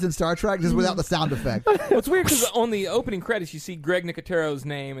doors in Star Trek, just without the sound effect. Well, it's weird because on the opening credits, you see Greg Nicotero's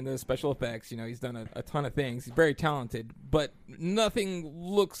name in the special effects. You know, he's done a ton of things. He's very talented, but nothing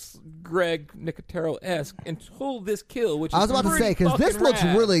looks Greg Nicotero-esque until this kill, which I was is about to pretty say, because this fucking looks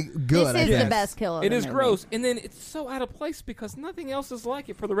rad. really good. This is I the think. best kill of It the is movie. gross, and then it's so out of place because nothing else is like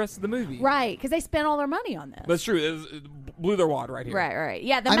it for the rest of the movie. Right, because they spent all their money on this. That's true. It blew their wad right here. Right.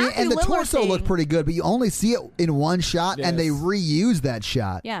 Yeah, the I mean, Matthew and the Lillard torso thing, looked pretty good, but you only see it in one shot, and they Yes. reuse that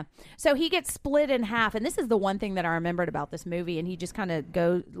shot. Yeah. So he gets split in half, and this is the one thing that I remembered about this movie, and he just kind of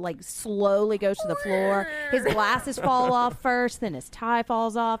slowly goes to the floor. His glasses fall off first, then his tie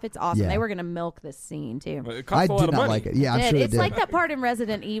falls off. It's awesome. Yeah. They were going to milk this scene, too. But it costs I a lot did of not money. like it. Yeah, I'm It- sure it it's did. like that part in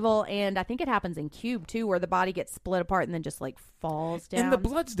Resident Evil, and I think it happens in Cube, too, where the body gets split apart and then just, falls down. And the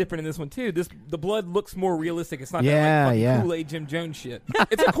blood's different in this one too. The blood looks more realistic. It's not Yeah, that like yeah. fucking Kool-Aid Jim Jones shit.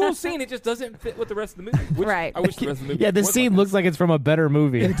 It's a cool scene. It just doesn't fit with the rest of the movie. Which Right. I wish the rest of the movie. Yeah, this was scene like looks like it's from a better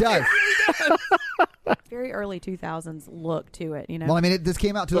movie. It does. very early 2000s look to it, you know. Well, I mean, this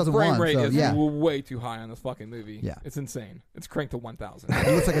came out The 2001, frame rate so is yeah. way too high on this fucking movie. Yeah. It's insane. It's cranked to 1,000.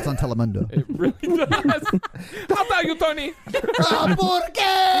 It looks like it's on Telemundo. It really does. How about you, Tony?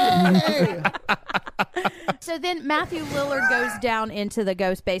 So then Matthew Lillard goes down into the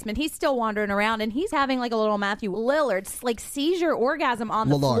ghost basement. He's still wandering around, and he's having like a little Matthew Lillard like seizure orgasm on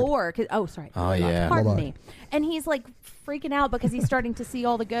the Lillard. floor. Oh, sorry. Oh, yeah. Pardon Lillard. me. And he's like freaking out because he's starting to see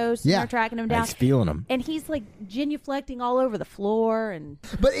all the ghosts. Yeah. And they're tracking him down. He's feeling them. And he's like genuflecting all over the floor. And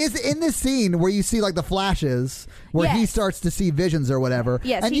But is in this scene where you see like the flashes where he Yes. starts to see visions or whatever.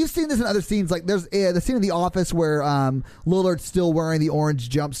 Yes, and you've seen this in other scenes. Like there's the scene in The Office where Lillard's still wearing the orange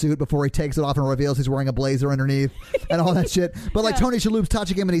jumpsuit before he takes it off and reveals he's wearing a blazer underneath and all that shit. But like Tony Shalhoub's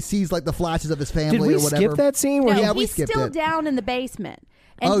touching him and he sees like the flashes of his family Did we or whatever. skip that scene? Where no, Yeah, we he's skipped still it. down in the basement.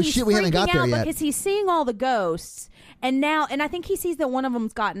 And Oh, he's shit, we haven't got freaking there out yet. because he's seeing all the ghosts. And I think he sees that one of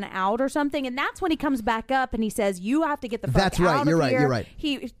them's gotten out or something, and that's when he comes back up and he says, "You have to get the fuck That's right, out you're of right, here." you're right.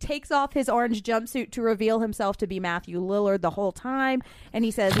 He takes off his orange jumpsuit to reveal himself to be Matthew Lillard the whole time, and he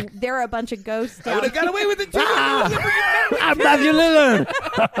says, "There are a bunch of ghosts I down would have got away with it too. I'm Matthew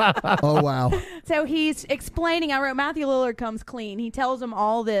Lillard. Oh wow. So he's explaining. I wrote Matthew Lillard comes clean. He tells him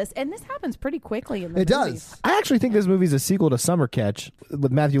all this, and this happens pretty quickly in the It movie. does. I actually think this movie's a sequel to Summer Catch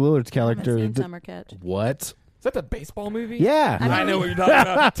with Matthew Lillard's I haven't character. seen Summer Catch. What? Is that the baseball movie? Yeah. I know what you're talking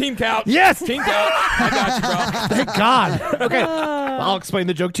about. Team Couch. Yes! Team Couch. I got you, bro. Thank God. Okay, I'll explain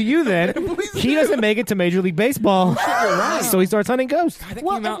the joke to you then. He doesn't make it to Major League Baseball, so he starts hunting ghosts. God, that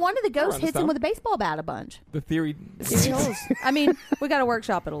Well, came and out one of the ghosts around hits this him time. with a baseball bat a bunch. The theory. I mean, we got to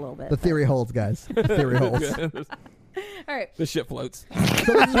workshop it a little bit. The theory holds, guys. The theory holds. All right. The shit floats.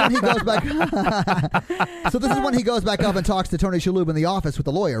 So this is when he goes back. So this is when he goes back up and talks to Tony Shalhoub in the office with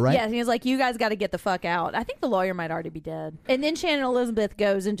the lawyer, right? Yeah, he was like, "You guys got to get the fuck out." I think the lawyer might already be dead. And then Shannon Elizabeth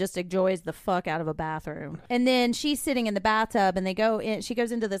goes and just enjoys the fuck out of a bathroom. And then she's sitting in the bathtub, and they go in. She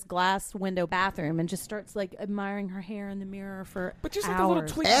goes into this glass window bathroom and just starts like admiring her hair in the mirror for But just like hours. the little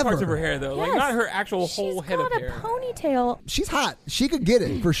tweak Ever. parts of her hair, though. Like Yes. not her actual She's whole head of got a hair. ponytail. She's hot. She could get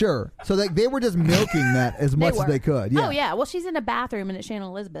it for sure. So they were just milking that as much as were. they could. Yeah. Oh yeah. Well, she's in a bathroom and it's Shannon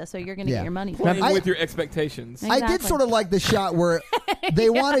Elizabeth, so you're gonna Yeah. get your money. Playing I- with your expectations. I- I did Exactly. sort of like the shot where they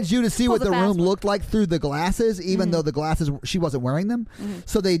wanted you to see Pulls what the a fast room one. looked like through the glasses, even though the glasses she wasn't wearing them.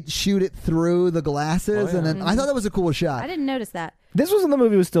 So they shoot it through the glasses, Oh, yeah. and then I thought that was a cool I shot. didn't notice that. This was in the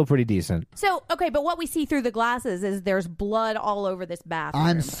movie was still pretty decent. So, okay, but what we see through the glasses is there's blood all over this bathroom.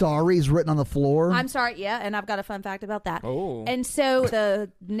 I'm sorry is written on the floor. I'm sorry, yeah, and I've got a fun fact about that. Oh. And so the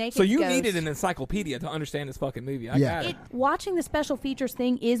naked So you ghost, needed an encyclopedia to understand this fucking movie. I Yeah. got it. watching the special features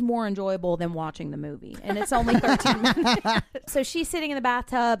thing is more enjoyable than watching the movie, and it's only 13 minutes. So she's sitting in the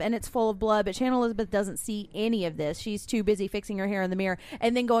bathtub, and it's full of blood, but Shannon Elizabeth doesn't see any of this. She's too busy fixing her hair in the mirror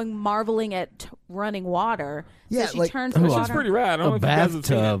and then going marveling at running water. Yeah, so she like- turns the Ooh, Which water. is pretty rad. I don't A know if you guys have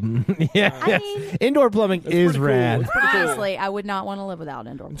seen it. bathtub. Yeah. I mean, Indoor plumbing is pretty cool. rad. It's pretty cool. honestly, I would not want to live without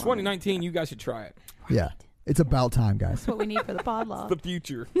indoor In plumbing. 2019, you guys should try it. Yeah, it's about time, guys. That's what we need for the pod log. The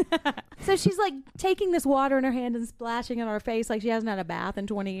future. So she's like taking this water in her hand and splashing it on her face like she hasn't had a bath in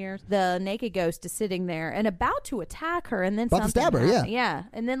 20 years. The naked ghost is sitting there and about to attack her, and then About to something stab her, happens. yeah. Yeah,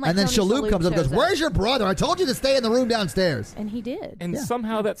 and then like And then Tony Shalhoub comes up and shows goes, "Where's your brother? I told you to stay in the room downstairs." And he did. And Yeah.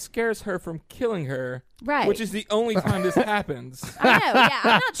 somehow that scares her from killing her. Right. Which is the only time this happens. I know. Yeah,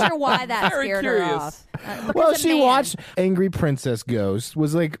 I'm not sure why that Very scared curious. her off. Because Well, of she man. watched Angry Princess Ghost,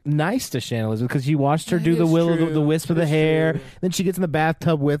 was like nice to Shannon Elizabeth because she watched her That do the is will of true. the wisp of the That's hair. true. Then she gets in the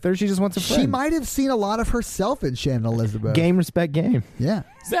bathtub with her. She just wants a friend. She might have seen a lot of herself in Shannon Elizabeth. Game, respect, game. Yeah.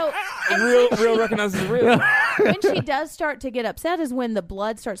 So real recognizes real. when she does start to get upset is when the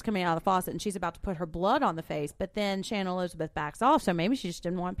blood starts coming out of the faucet and she's about to put her blood on the face, but then Shannon Elizabeth backs off, so maybe she just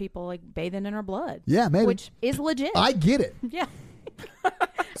didn't want people like bathing in her blood. Yeah, maybe. Which is legit. I get it. Yeah.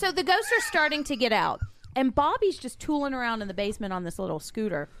 So the ghosts are starting to get out, and Bobby's just tooling around in the basement on this little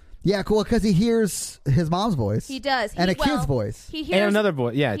scooter. Yeah, cool, because he hears his mom's voice. He does. And a kid's voice. He hears And another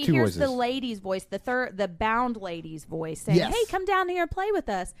voice. Yeah, he two hears voices. the lady's voice, the bound lady's voice, saying, Yes. "Hey, come down here and play with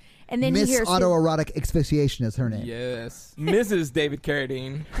us." And then Miss he hears his- Autoerotic Asphyxiation is her name. Yes. Mrs. David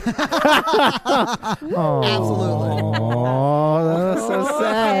Carradine. Absolutely. Oh, that's so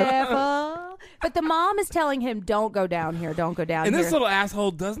sad. Careful. But the mom is telling him, "Don't go down here. Don't go down And here." this little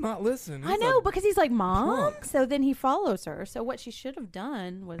asshole does not listen. I He's know, a- because he's like, "Mom." punk. So then he follows her. So what she should have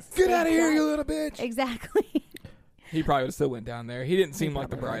done was Get stay out of here, quiet. you little bitch. Exactly. He probably would have still went down there. He didn't seem like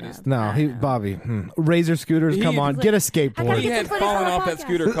the brightest. No, Bobby. Razor scooters, come on, get a skateboard. He get had some footage fallen on our off that podcast.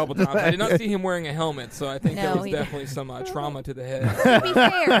 scooter a couple times. I did not see him wearing a helmet, so I think No, there was he- definitely some trauma to the head. To be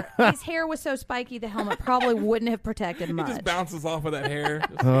fair, his hair was so spiky the helmet probably wouldn't have protected He much. just bounces off of that hair.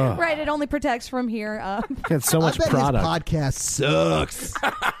 Just- Right, it only protects from here up. Got so much I bet product. his podcast sucks.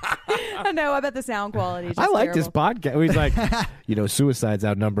 I know. I bet the sound quality is I just like this terrible. podcast. He's like, suicides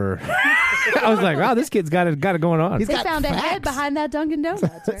outnumber. I was like, wow, this kid's got it going on. He's They got found a head facts. behind that Dunkin'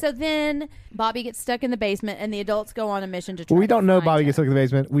 Donuts. So then Bobby gets stuck in the basement, and the adults go on a mission to try We don't to know find Bobby him. gets stuck in the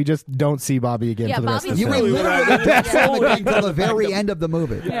basement. We just don't see Bobby again Yeah, for the rest of Bobby's the You film. may Really literally bad. don't see him Yeah. again until the very end of the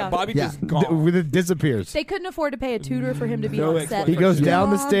movie. Yeah. Bobby Yeah. just gone. It disappears. They couldn't afford to pay a tutor for him to be No on set. He goes Yeah. down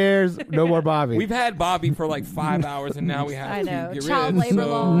the stairs. No more Bobby. We've had Bobby for like 5 hours, and now we have I to know. get Child rid of him. labor So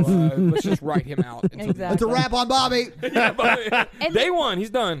laws. let's just write him out. until the Exactly. end. It's a wrap on Bobby. Yeah, Bobby. And Day one, he's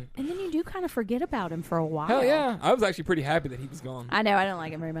done. And then you do kind of forget about him for a while. Hell yeah. I was actually pretty happy that he was gone. I know, I don't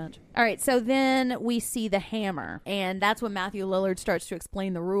like him very much. All right, so then we see the hammer, and that's when Matthew Lillard starts to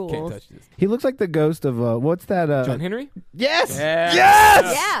explain the rules. Can't touch this. He looks like the ghost of what's that? John Henry? Yes. Yeah.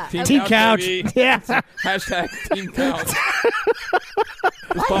 Yes. Yeah. Team couch. baby. Yeah. Hashtag Team Couch.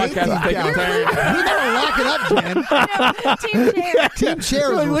 This I hate podcast is taking a Team turn. Couch. We gotta lock it up, Jen. Team chair. Team chairs.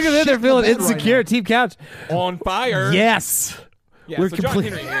 Look, will look at them. shit They're the feeling bed right insecure. now. Team couch. On fire. Yes. Yeah, We're so John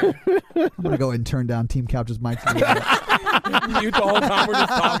complete- Henry here. I'm gonna go ahead and turn down Team Couch's mics. Mute the whole time we're just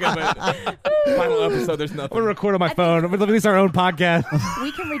talking, but final episode, there's I'm nothing. gonna record on my phone. We'll release our own podcast.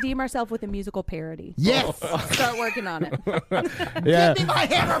 We can redeem ourselves with a musical parody. Yes. Start working on it. Yeah. Give me my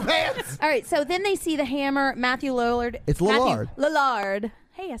hammer pants. All right, so then they see the hammer. Matthew Lillard. It's Matthew Lillard. Lillard.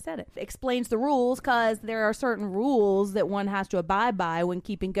 Hey, I said it. Explains the rules because there are certain rules that one has to abide by when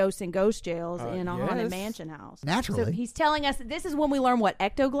keeping ghosts in ghost jails in a haunted yes. mansion house. Naturally. So he's telling us that this is when we learn what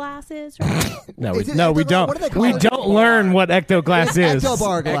ectoglass is. Right? No, Is it we ectoglass? don't. What do they call We it? don't learn what ectoglass is.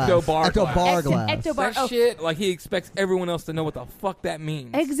 Ectobar glass. Ectobar Ectobar glass. Ectobar. That shit, like he expects everyone else to know what the fuck that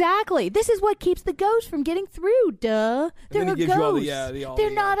means. Exactly. This is what keeps the ghosts from getting through. Duh. then They're he a gives you all ghost. the, all They're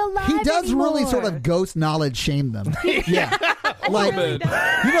the, not alive He does really anymore. sort of ghost knowledge shame them. Yeah. Like, really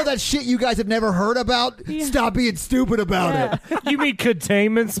does. you know that shit you guys have never heard about? Stop being stupid about it. You mean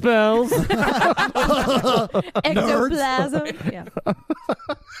containment spells? Ectoplasm. Yeah.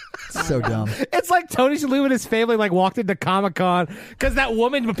 So dumb. It's like Tony Shalhoub and his family walked into Comic-Con because that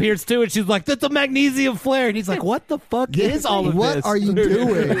woman appears too, and she's like, "That's a magnesium flare," and he's like, "What the fuck is all of What this?" are you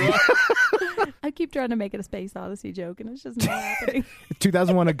doing? I keep trying to make it a Space Odyssey joke, and it's just not happening.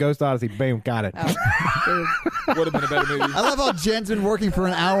 2001: A Ghost Odyssey. Boom, got it. Would have been a better movie. I love how Jen's been working for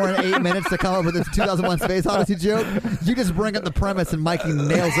an hour and 8 minutes to come up with this 2001 Space Odyssey joke. You just bring up the premise and Mikey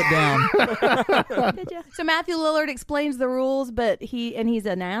nails it down. Did ya? So Matthew Lillard explains the rules, but he's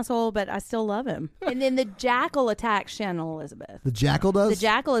an asshole, but I still love him. And then the jackal attacks Shannon Elizabeth. The Jackal does? The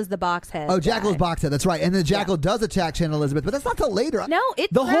jackal is the box head. Oh, Jackal's guy. box head. That's right. And the Jackal does attack Shannon Elizabeth, but that's not till later. No,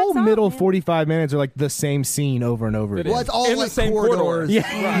 it's The whole drags middle on, man. 45 minutes are like the same scene over and over It again. Well, it's all In the like same corridors. corridor.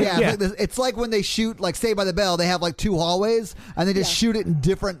 Yeah. Yeah. It's like when they shoot, like, Saved by the Bell, they have like two hallways, and they just shoot it in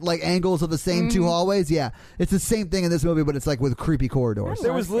different like angles of the same two hallways. Yeah. It's the same thing in this movie, but it's like with creepy corridors.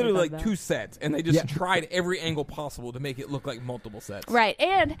 There was Love literally Saved by like the 2 sets, and they just Yeah. tried every angle possible to make it look like multiple sets. Right,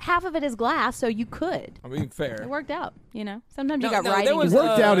 and half of it is glass, so you could. I mean, fair. It worked out, you know. Sometimes you No, got no, writing. there was,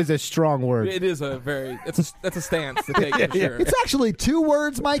 Worked out is a strong word. It is a very that's a stance to take for sure. It's actually 2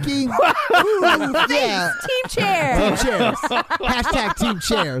 words, Mikey. Ooh, yeah. Team chair. Team chairs. Hashtag team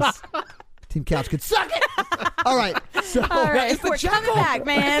chairs. Team couch could suck it. All right. So All right, Is the we're coming back,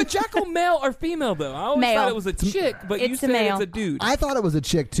 man. Is the jackal male or female though? I always Male. thought it was a chick, but you It's a said male. it's a dude. I thought it was a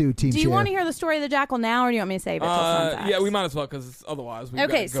chick too, team Do you chair. want to hear the story of the jackal now, or do you want me to save it till sunset? Yeah, we might as well because otherwise we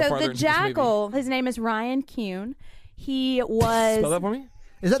Okay, go so farther the into this movie. jackal, his name is Ryan Kuhn. He was Spell that for me.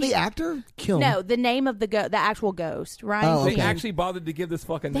 Is that the actor? Kill no, the name of the actual ghost, Ryan. Oh, Kuhn. okay. They actually bothered to give this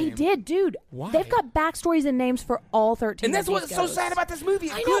fucking They name. did, dude. Why? They've got backstories and names for all 13. And that's of what's these so ghosts. sad about this movie.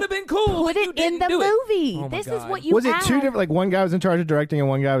 It I know. could have been cool. Put but you it in didn't the do it. movie. Oh my This is God. what you Was it add. 2 different? Like one guy was in charge of directing and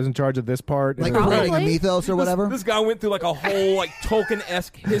one guy was in charge of this part. Like And then- creating a Probably. mythos or whatever? This guy went through like a whole like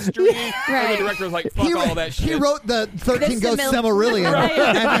Tolkien-esque history. And Right. the director was like, fuck all that shit. He wrote the 13 The Ghosts Simil- Silmarillion, Right.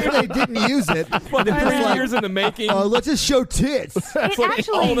 and then they didn't use it. Like They're 3 just like, years in the making. let's just show tits. It It's like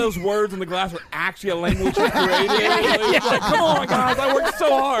actually, all those words in the glass were actually a language he created. Like, come on, guys, I worked so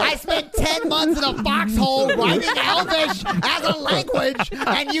hard. I spent 10 months in a foxhole writing Elvish as a language,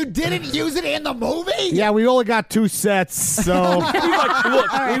 and you didn't use it in the movie? Yeah, we only got 2 sets, so He's like,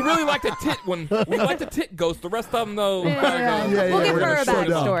 look, we really like the tit one. We like the tit ghost. The rest of them, though. Yeah, we'll give we're her a gonna short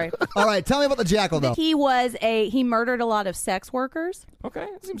it up. backstory. All right, tell me about the jackal, though. He murdered a lot of sex workers, Okay,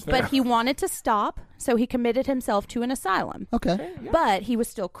 that seems fair. but he wanted to stop. so he committed himself to an asylum. Okay. Yeah. But he was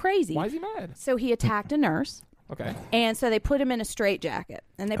still crazy. Why is he mad? So he attacked a nurse. Okay. And so they put him in a straitjacket,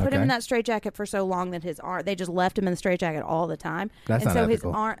 and they put him Okay. in that straitjacket for so long that his arm, they just left him in the straitjacket all the time. That's and not so his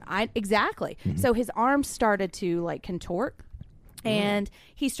ethical. arm, exactly. So his arms started to like contort, and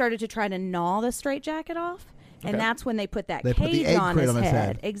he started to try to gnaw the straitjacket off. And Okay. that's when they put that They put the cage egg on crate his on his head.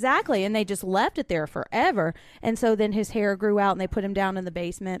 head. Exactly. And they just left it there forever. And so then his hair grew out, and they put him down in the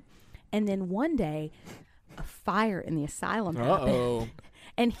basement. And then one day, a fire in the asylum happened. Uh-oh.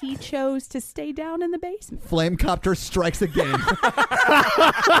 And he chose to stay down in the basement. Flamecopter strikes again.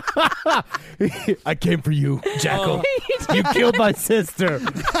 I came for you, Jackal. You killed my sister.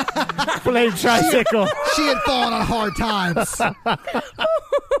 Flame tricycle. She had fallen on hard times.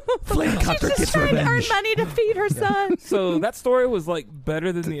 Flamecopter She's just gets trying to earn revenge. money to feed her son. So that story was like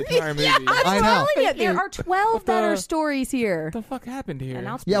better than the entire movie. I know. Telling you, there are 12 What the- better stories here. What the fuck happened here? And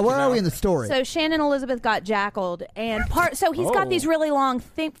I'll Yeah, where are we in the story? So Shannon Elizabeth got jackaled, and so he's got these really long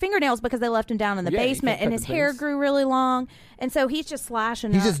fingernails because they left him down in the Yeah, you basement, can't and cut his the hair things. grew really long, and so he's just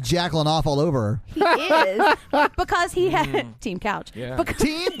slashing. He's up. just jackling off all over her. He is because he had Team Couch. Yeah. Because,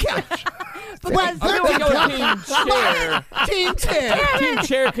 Team Couch. because I'm gonna go Team Chair. Team Chair. Team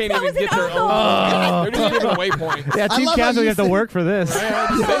Chair can't even was get an their uncle. own. They're just giving away points. Yeah, I Team love how Council you get to said- work for this. Yeah,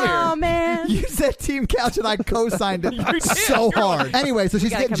 just sit oh here. man, You said Team Couch and I co-signed it did. so hard. Anyway, so she's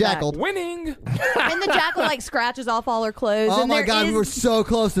gotta getting come back. jackaled. Winning. and the jackal like scratches off all her clothes. Oh and my there God, we is- were so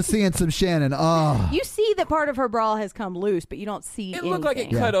close to seeing some Shannon. Oh. You see that part of her bra has come loose, but you don't see It looked like it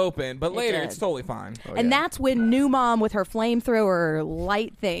anything. cut open, but later did. it's totally fine. And that's when new mom with her flamethrower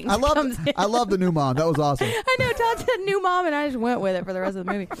light thing I comes in. love the new mom. That was awesome. I know Todd said new mom, and I just went with it for the rest of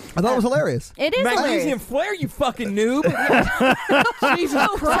the movie. I thought it was hilarious. It is Magnesium hilarious. flare, you fucking noob. Jesus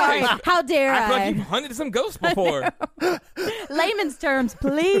Oh, sorry. Christ. How dare I feel I? like you've hunted some ghosts before. Layman's terms,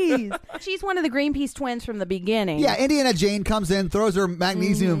 please. She's one of the Greenpeace twins from the beginning. Yeah, Indiana Jane comes in, throws her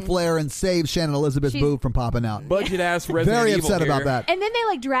magnesium flare, and saves Shannon Elizabeth's She's- boob from popping out. Budget ass Resident Very Evil upset here. about that. And then they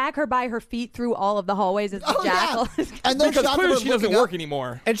like drag her by her feet through all of the hallways as the Oh, jackal. yeah. And those Because shots of her clearly she doesn't looking work up.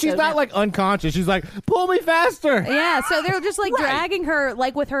 anymore. And she's So not now- like unconscious. She's like, pull me faster. Yeah, so they're just like dragging her,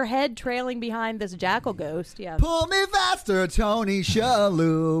 like with her head trailing behind this jackal ghost. Yeah. Pull me faster, Tony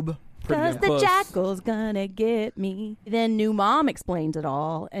Shalhoub. Because damn the close. jackal's gonna get me. Then new mom explains it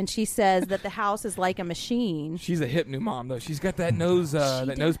all, and she says that the house is like a machine. She's a hip new mom though. She's got that nose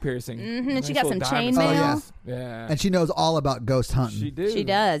nose piercing. And she Nice got little some diamonds. chainmail. Oh, yes. Yeah. And she knows all about ghost hunting. She do. She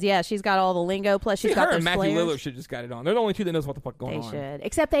does, yeah. She's got all the lingo. Plus, she's See, got her those and Matthew flares. Lillard should just got it on. They're the only two that knows what the fuck going They on. should,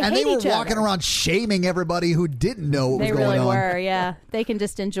 except they and hate they were each walking other. around shaming everybody who didn't know what was They going really on. were, yeah. They can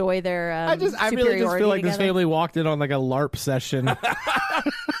just enjoy their. I really just superiority feel like this together. family walked in on like a LARP session.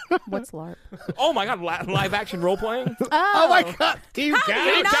 What's LARP? Oh my god, live action role playing? Oh my God. Team How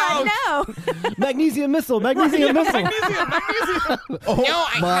did you Couch. not know? Magnesium missile. Magnesium missile. Oh, No,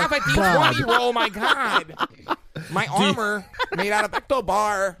 I my have a God. D20 roll, my god. My armor made out of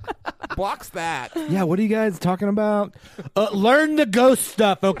ectobar blocks that. Yeah, what are you guys talking about? Learn the ghost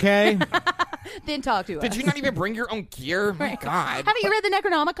stuff, okay? Then talk to us. Did you not even bring your own gear? My god. Haven't you read the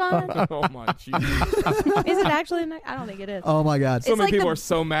Necronomicon? Oh my jesus. Is it actually? I don't think it is. Oh my God. So It's many like people the- are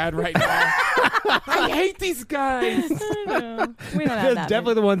so mad right now. I hate these guys. I know. We don't have They're that.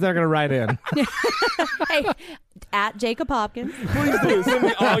 definitely the ones that are going to write in. Hey, at Jacob Hopkins. Please do. Send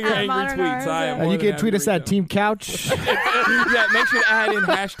me all your angry Modern tweets. I am art. more You than can happy tweet to us read at them. Team Couch. Yeah, make sure to add in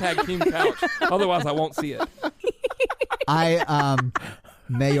hashtag Team Couch. Otherwise, I won't see it. I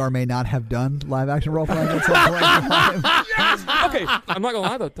may or may not have done live action role playing at some point in time. Okay, I'm not gonna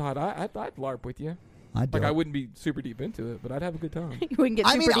lie though, Todd. I'd LARP with you. I'd do Like I it. wouldn't be super deep into it, but I'd have a good time. We can get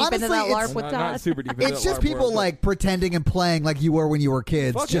I super mean, deep into honestly, that it's- LARP with not Todd. super deep into It's that just LARP people world, but- like pretending and playing like you were when you were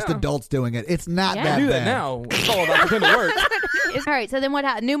kids. Fuck Just yeah. adults doing it. It's not Yeah. that I do that bad. now. It's all about pretend to work. All right, so then what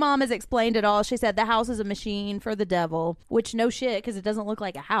happened? New mom has explained it all. She said the house is a machine for the devil, which no shit, because it doesn't look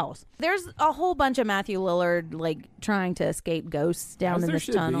like a house. There's a whole bunch of Matthew Lillard like trying to escape ghosts down As in there this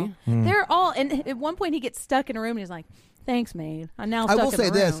should tunnel. be. They're all, and at one point he gets stuck in a room and he's like, "Thanks, maid. I'm now I stuck will in say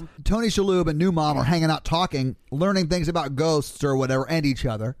the this: room." Tony Shalhoub and New Mom are hanging out, talking, learning things about ghosts or whatever, and each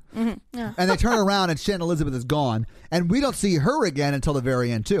other. Yeah. And they turn around, and Shannon Elizabeth is gone, and we don't see her again until the very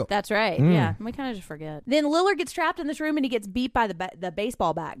end, too. That's right. Yeah, we kind of just forget. Then Lillard gets trapped in this room and he gets beat by the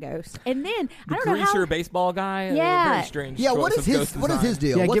baseball bat ghost. And then The I don't know greaser how. baseball guy. Yeah. Very strange. Yeah, what choice is of his ghost what is his design.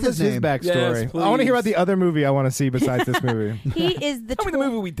 deal? Yeah, What's give his us his name? backstory. Yes, I want to hear about please. the other movie I want to see besides this movie. He is the Tell me the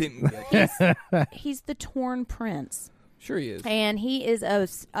movie we didn't get. he's the torn prince. Sure he is. And he is a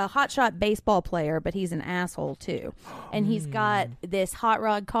hotshot baseball player, but he's an asshole too. And he's got this hot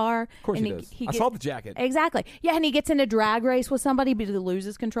rod car. Of course and he does. I saw the jacket. Exactly. Yeah, and he gets in a drag race with somebody, but he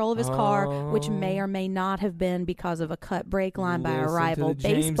loses control of his car, which may or may not have been because of a cut brake line by a rival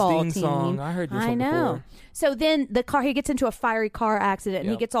baseball team. Song. I heard this one know. before. So then he gets into a fiery car accident,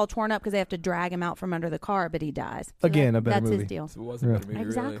 and he gets all torn up because they have to drag him out from under the car, but he dies. So Again, a better that's movie. his deal. So it wasn't a better movie,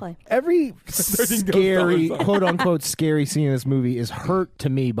 Exactly. really. Every 13 scary, Ghosts. quote unquote, scary scene in this movie is hurt to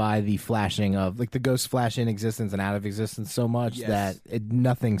me by the flashing of, like, the ghosts flash in existence and out of existence so much that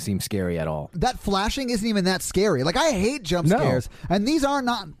nothing seems scary at all. That flashing isn't even that scary. Like, I hate jump No. scares, and these are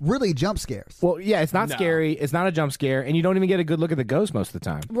not really jump scares. Well, yeah, it's not scary. It's not a jump scare, and you don't even get a good look at the ghost most of the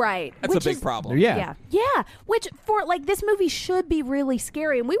time. Right. That's Which a big is- problem. Yeah. Yeah. Which, for like, this movie should be really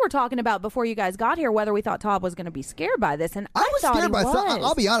scary. And we were talking about before you guys got here whether we thought Todd was going to be scared by this. And I was thought scared he by was. some.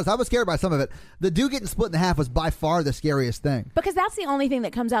 I'll be honest, I was scared by some of it. The dude getting split in half was by far the scariest thing. Because that's the only thing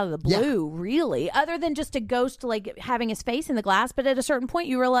that comes out of the blue, really, other than just a ghost like having his face in the glass. But at a certain point,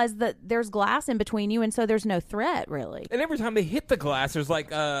 you realize that there's glass in between you, and so there's no threat, really. And every time they hit the glass, there's like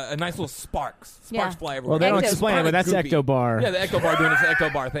a nice little sparks fly everywhere. Well, they don't Ecto- explain it, but that's Goofy. Ectobar. Yeah, the Ectobar doing its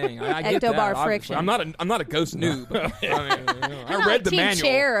Ectobar thing. I get that, Ectobar obviously. friction. I'm not a ghost noob. I not read the Team manual.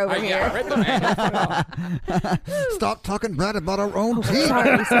 Chair over I here. read the manual. Stop talking bad about our own team.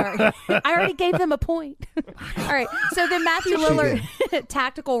 Sorry. I already gave them a point. All right. So then Matthew Lillard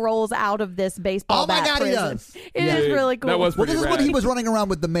tactical rolls out of this baseball Oh my bat God, he prison. does. It is really cool. That was Well, pretty this is rad. when he was running around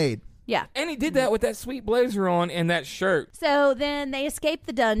with the maid. Yeah. And he did that with that sweet blazer on and that shirt. So then they escape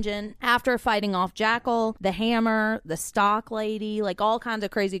the dungeon after fighting off Jackal, the Hammer, the Stock Lady, like all kinds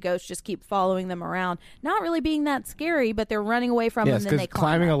of crazy ghosts just keep following them around. Not really being that scary, but they're running away from Yes, them. Then because they climb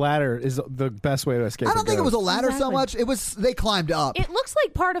climbing up. a ladder is the best way to escape. I don't think it was a ladder so Exactly. much. It was they climbed up. It looks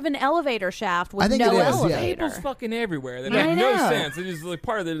like part of an elevator shaft with I think no it is, yeah. elevator. Cable's fucking everywhere. That I make no know. sense. It's just like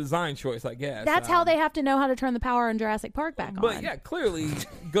part of the design choice, I guess. That's how they have to know how to turn the power in Jurassic Park back on. But yeah, clearly,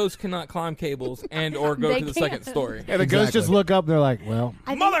 ghosts cannot climb cables and or go They to the can't. second story. Yeah, the ghosts just look up and they're like, well,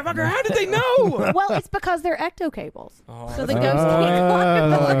 Motherfucker, how did they know? Well, it's because they're ecto cables. Oh, So the that's ghosts can't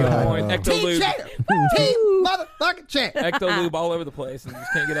climb. Oh, Good God. point. Team Ectolube. chair. Team motherfucking chair. Ectolube all over the place and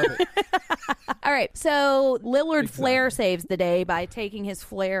just can't get up it. All right, so Lillard Exactly. Flare saves the day by taking his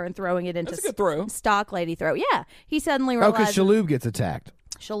flare and throwing it into That's a good throw. Stock Lady throw. Yeah, he suddenly oh, because realizes Shaloub gets attacked.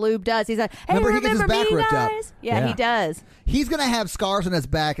 Shaloub does. He's like, hey, Remember, he gets his remember back me, ripped out. guys? Yeah, he Yeah. does. He's gonna have scars on his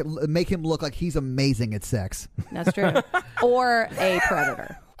back and make him look like he's amazing at sex. That's true. Or a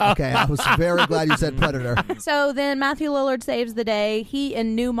predator. Okay, I was very glad you said predator. So then Matthew Lillard saves the day. He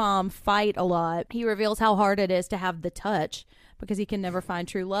and New Mom fight a lot. He reveals how hard it is to have the touch because he can never find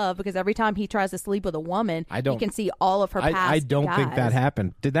true love because every time he tries to sleep with a woman, I don't- he can see all of her past I don't think guys. that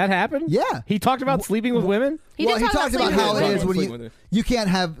happened. Did that happen? Yeah. He talked about sleeping with women? He Well, did he talk talks about sleeping how with it women. is when Sleep with her. you can't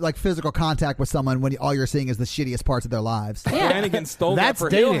have like physical contact with someone when all you're seeing is the shittiest parts of their lives. Yeah. Flanagan stole That's that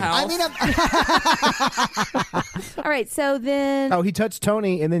for Hill dating. House. I mean, All right, so then Oh, he touched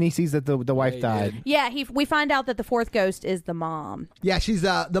Tony, and then he sees that the wife he died. did. yeah, we find out that the fourth ghost is the mom. yeah, she's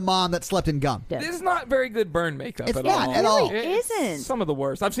the mom that slept in gum. Yeah. This is not very good burn makeup It's at not all. at all. It It's isn't. some of the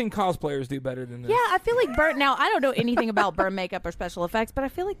worst. I've seen cosplayers do better than this. Yeah, I feel like burn. Now I don't know anything about burn makeup or special effects, but I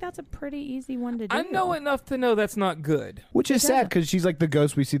feel like that's a pretty easy one to do. I know enough to know that's not good. Which is sad because she's like the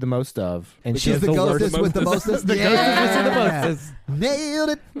ghost we see the most of. And she She's has the ghostess worst, with the mostest. the ghostess we see the Yeah. mostest. Nailed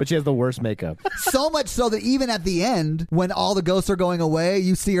it. But she has the worst makeup. So much so that even at the end, when all the ghosts are going away,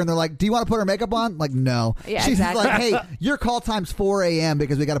 you see her and they're like, "Do you want to put her makeup on?" Like, no. Yeah, She's exactly. like, "Hey, your call time's 4 a.m.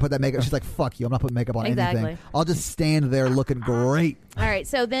 because we got to put that makeup." She's like, "Fuck you! I'm not putting makeup on Exactly. anything. I'll just stand there looking great." All right,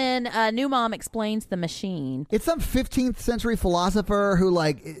 so then New Mom explains the machine. It's some 15th century philosopher who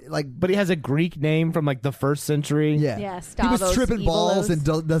like But he has a Greek name from like the 1st century. yeah. Yeah, He was Stavros tripping balls Evolos.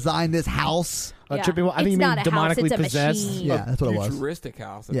 and designed this house. Yeah. Tripping, I think It's you mean not a house, demonically it's a possessed. machine. Yeah, that's what it was. Futuristic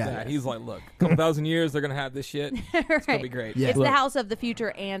house at Yeah, that. yeah. He's like, look, a couple thousand years, they're going to have this shit. It's going to be great. Yeah. It's Look. the house of the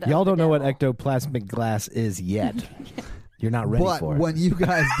future and Y'all of the don't know what devil. ectoplasmic glass is yet. You're not ready But for it. when you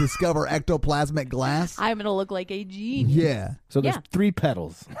guys discover ectoplasmic glass, I'm gonna look like a genius. yeah, so there's Yeah. 3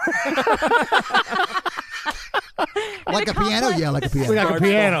 pedals. like a piano, yeah, like a Like piano. a Starts the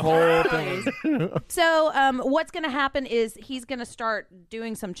piano. whole thing. So what's going to happen is he's going to start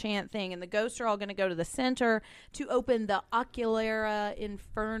doing some chant thing, and the ghosts are all going to go to the center to open the Oculera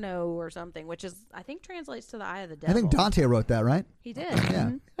Inferno or something, which is, I think, translates to the Eye of the I Devil. think Dante wrote that, right? He did.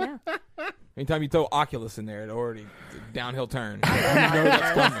 Yeah. Mhm. Yeah. Anytime you throw Oculus in there, it already downhill turn. You know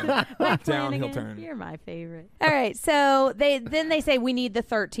that's coming. Downhill Flanagan, turn. You're my favorite. All right, so they say we need the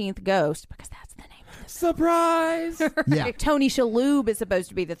 13th ghost because that's the name of the Surprise! Yeah. Tony Shalhoub is supposed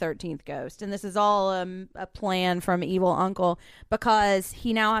to be the 13th ghost, and this is all a plan from evil uncle because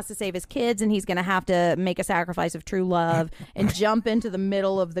he now has to save his kids, and he's going to have to make a sacrifice of true love and jump into the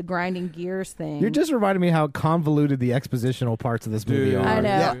middle of the grinding gears thing. You're just reminding me how convoluted the expositional parts of this movie are. I know.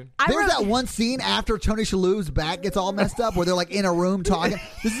 Yeah. I There's wrote- that one scene after Tony Shalhoub's back gets all messed up where they're like in a room talking.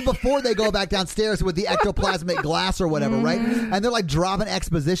 This is before they go back downstairs with the ectoplasmic glass or whatever, right? And they're like dropping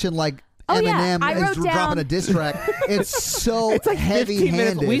exposition like Oh, yeah. Eminem I is wrote dropping down- a diss track. It's so It's like 15 minutes.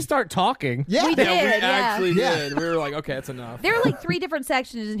 heavy-handed. We start talking. Yeah. We Yeah, did, we yeah. actually Yeah. did. We were like, okay, that's enough. There are like 3 different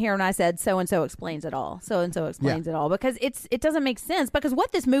sections in here, and I said so and so explains it all. So and so explains it all because it doesn't make sense. Because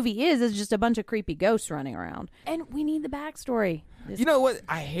what this movie is just a bunch of creepy ghosts running around, and we need the backstory. You know what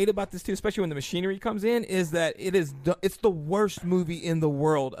I hate about this too, especially when the machinery comes in, is that it's the worst movie in the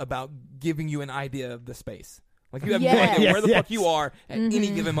world about giving you an idea of the space. Like you have no Yes. idea where the Yes. fuck you are at any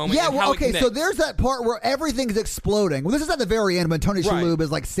given moment. Yeah, and well, how it okay, so connects. there's that part where everything's exploding. Well, this is at the very end when Tony Right. Shalhoub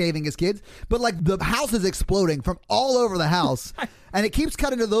is like saving his kids, but like the house is exploding from all over the house, and it keeps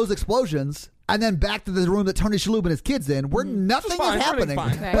cutting to those explosions, and then back to the room that Tony Shalhoub and his kids in, where nothing fine, is happening.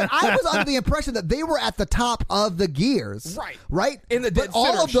 everything's fine. But I was under the impression that they were at the top of the gears, right, In the but dead all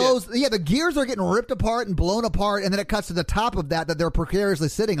center of of shit. those, yeah, the gears are getting ripped apart and blown apart, and then it cuts to the top of that they're precariously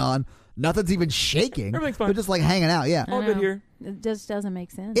sitting on. Nothing's even shaking. Everything's fine. They're just like hanging out. Yeah. all good here. It just doesn't make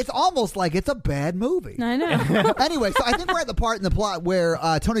sense. It's almost like it's a bad movie. I know. Anyway, so I think we're at the part in the plot where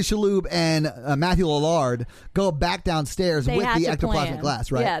Tony Shalhoub and Matthew Lillard go back downstairs They with had the to ectoplasmic plan.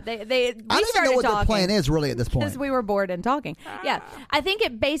 glass, right? Yeah, we I don't even started know what talking. their plan is really at this point. Because we were bored and talking. Yeah. I think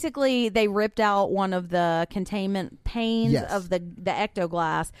it basically, they ripped out one of the containment panes Yes. of the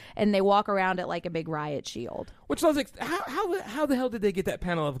ectoglass, and they walk around it like a big riot shield. Which I was like, how the hell did they get that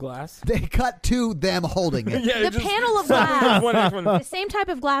panel of glass? They cut to them holding it. Yeah, The panel of glass, one after one. the same type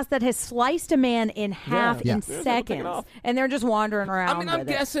of glass that has sliced a man in half Yeah. in Take it seconds. off. And they're just wandering around I mean, I'm with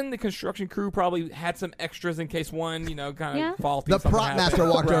it. guessing the construction crew probably had some extras in case one, kind of Yeah. faulty. The something prop master happened.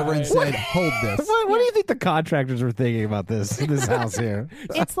 walked over and Right. said, "Hold this." What do you think the contractors were thinking about this house here?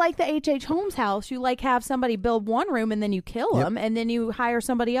 It's like the H.H. Holmes house. You like have somebody build one room and then you kill Yep. them, and then you hire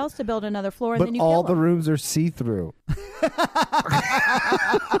somebody else to build another floor and But then you all kill the them. rooms are see-through.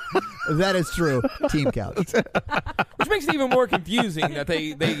 That is true. Team couch. Which makes it even more confusing that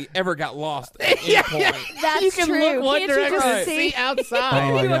they ever got lost at any point. That's you can true. look one Can't you direction just and see? see outside.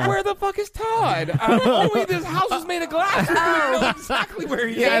 Oh, my You're like, God. where the fuck is Todd? Only this house is made of glass. We know exactly where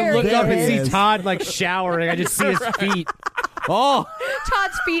he Yeah, I There look he up and is. see Todd like showering. I just see his feet. Oh,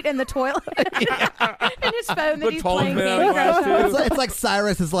 Todd's feet in the toilet and his phone that The he's tall playing man Candy glass, Crush on. It's like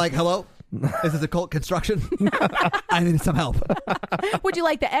Cyrus is like, "Hello, is this occult construction? I need some help." Would you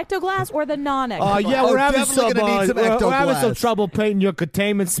like the ectoglass or the non-ectoglass? yeah, Oh, we're having definitely some, gonna need some we're having some ectoglass. trouble painting your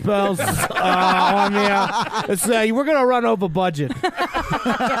containment spells on here. It's, we're gonna run over budget. We're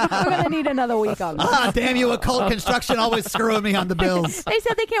going to need another week on that. Ah, damn you, occult construction always screwing me on the bills. They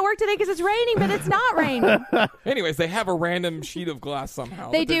said they can't work today because it's raining, but it's not raining. Anyways, they have a random sheet of glass somehow.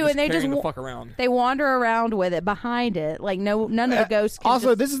 They that they're do, and they carrying just the fuck around. They wander around with it behind it, like none of the ghosts. Can Also,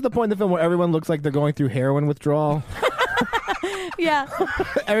 just- this is the point in the film where everyone looks like they're going through heroin withdrawal. yeah,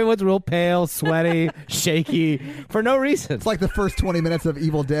 Everyone's real pale, sweaty, shaky for no reason. It's like the first 20 minutes of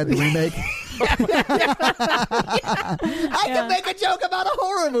Evil Dead, the remake. I can make a joke about a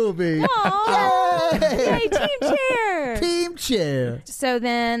horror movie. Aw. Yay! Yay, team chair. Team chair. So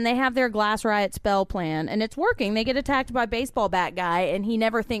then they have their glass riot spell plan, and it's working. They get attacked by a baseball bat guy, and he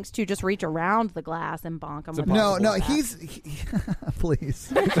never thinks to just reach around the glass and bonk him. With a No, baseball bat.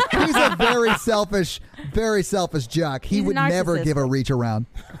 please. He's a very selfish jock. He He's would never narcissistic. give a reach around.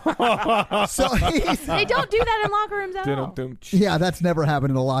 So he's, They don't do that in locker rooms at all. Dum-dum. yeah, that's never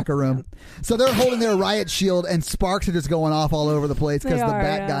happened in a locker room. So they're holding their riot shield, and sparks are just going off all over the place because They the are,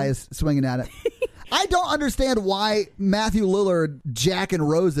 bat yeah. guy is swinging at it. I don't understand why Matthew Lillard jacking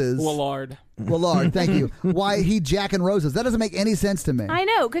roses. Lillard, thank you. Why he jacking roses? That doesn't make any sense to me. I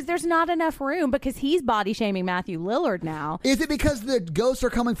know, because there's not enough room because he's body shaming Matthew Lillard now. Is it because the ghosts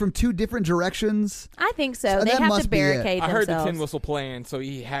are coming from two different directions? I think so. So They that have must to be it. barricade I heard the themselves. tin whistle playing, so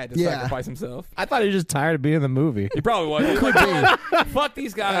he had to Yeah. sacrifice himself. I thought he was just tired of being in the movie. He probably was. Could be. Fuck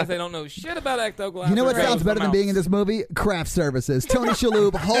these guys. They don't know shit about ectoglass. You know what They're sounds closed better than mouths. being in this movie? Craft services. Tony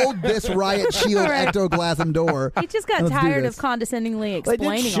Shalhoub, hold this riot shield Right. ectoglasm door. He just got Let's do tired this. of condescendingly They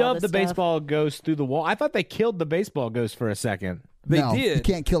explaining did all shove this the stuff. baseball ghost through the wall. I thought they killed the baseball ghost for a second. They No, did. You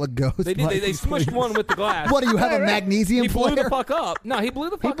can't kill a ghost. They did. They Mike, smushed please. one with the glass. What do you have a magnesium He blew flare? the fuck up. No, he blew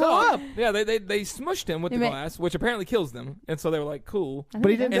the fuck blew up. Yeah, they smushed him with He the ma- glass, which apparently kills them. And so they were like, cool.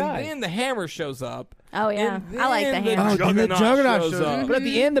 But he didn't And die. then the hammer shows up, Oh, yeah. And I like the then hammer. Oh, and the Juggernaut shows shows up. up. But at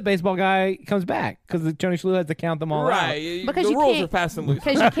the end, the baseball guy comes back because Tony Shalhoub has to count them all out. Right. Because the you rules can't- are fast and loose.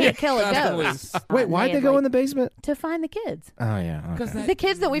 Because you can't kill a Fast and ghost. loose. Wait, why'd And they go like, in the basement? to find the kids. Oh, yeah. Okay. Because The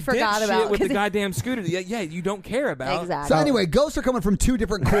kids that we forgot about. with the 'cause it- goddamn scooter. Yeah, you don't care about. Exactly. So anyway, ghosts are coming from two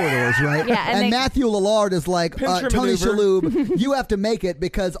different corridors, right? Yeah, and they- Matthew Lillard is like, Pincher Tony maneuver. Shalhoub, you have to make it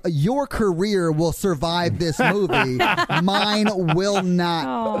because your career will survive this movie. Mine will not.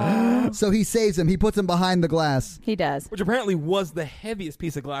 Aw. So he saves him. He puts him behind the glass. He does. Which apparently was the heaviest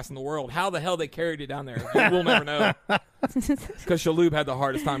piece of glass in the world. How the hell they carried it down there, we'll never know. Because Shalhoub had the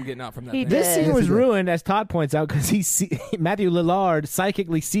hardest time getting out from that He thing. did. This scene Yes, was he did. ruined, as Todd points out, because Matthew Lillard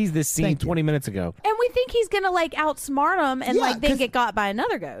psychically sees this scene Thank you. 20 minutes ago. And we think he's going to like outsmart him and Yeah, like then 'cause- get got by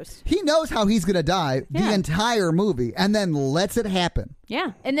another ghost. He knows how he's going to die the Yeah. entire movie and then lets it happen.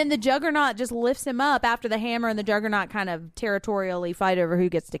 Yeah. And then the Juggernaut just lifts him up after the Hammer and the Juggernaut kind of territorially fight over who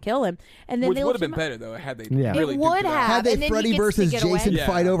gets to kill him. And then Which they would lift have been him up. better, though, had they Yeah. really It would duked it out. have. Had they and then he Freddy gets to versus get away. Jason Yeah,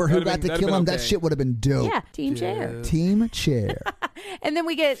 fight over who that'd got been- to that'd kill been him, that okay. shit would have been dope. Yeah, team chair. Team chair. And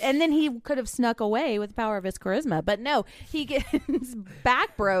then he could have snuck away with the power of his charisma, but no, he gets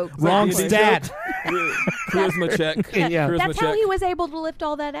back broke. Wrong Easy stat. joke. Charisma check. Yeah. Charisma That's check. how he was able to lift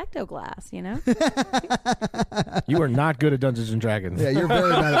all that ectoglass, you know? You are not good at Dungeons and Dragons. Yeah, you're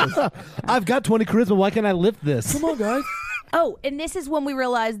very bad at this. I've got 20 charisma. Why can't I lift this? Come on, guys. Oh, and this is when we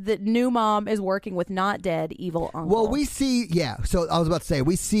realized that new mom is working with not dead evil uncle. Well, we see, so I was about to say,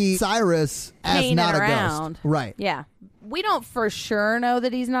 we see Cyrus as Painting not a around. ghost. Right. Yeah. We don't for sure know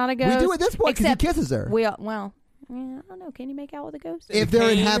that he's not a ghost. We do at this point because he except kisses her. I don't know. Can you make out with a ghost? If they're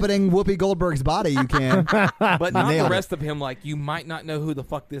Kane- inhabiting Whoopi Goldberg's body, you can. But not the Nailed it. rest of him. Like, you might not know who the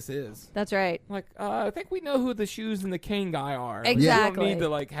fuck this is. That's right. Like, I think we know who the shoes and the cane guy are. Like, Exactly. You don't need to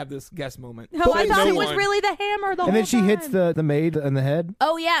like have this guess moment. Oh, I But thought no it was one- really the Hammer the whole And then she time. hits the maid in the head.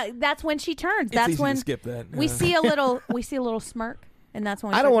 Oh yeah, that's when she turns. It's That's easy when to skip that. we Yeah. see a little smirk, and that's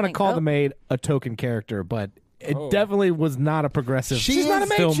when we I don't want want to call the maid a token character, but it Oh. definitely was not a progressive She's not a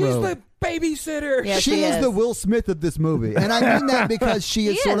maid. film She's road. the babysitter. Yeah, she she is is. the Will Smith of this movie. And I mean that because she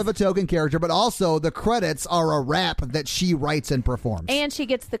is She sort is. of a token character, but also the credits are a rap that she writes and performs. And she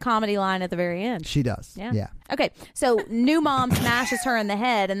gets the comedy line at the very end. she does. Yeah. Okay, so new mom smashes her in the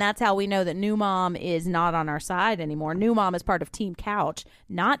head, and that's how we know that new mom is not on our side anymore. New mom is part of Team Couch,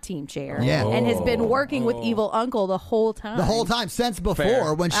 not Team Chair. Yeah. And has been working with evil uncle the whole time. The whole time since before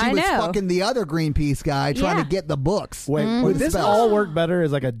Fair. when she I was know. fucking the other Greenpeace guy trying Yeah. to get the books. Wait, Or would the this spells. all work better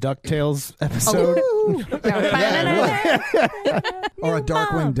as like a DuckTales episode? Ooh. Or a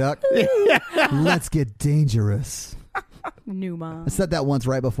Darkwing Duck. Let's get dangerous. New mom. I said that once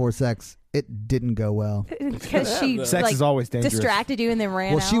right before sex. It didn't go well. Because she Sex like, is always dangerous. distracted you and then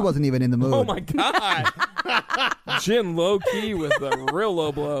ran Well, she out. wasn't even in the mood. Oh my god. Jim low key with a real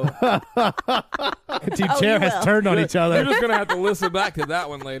low blow. Team Oh, Chair you has will. turned on each You're other. just gonna have to listen back to that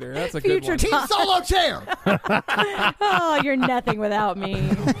one later. That's a Future good one. Team Solo Chair. Oh, you're nothing without me.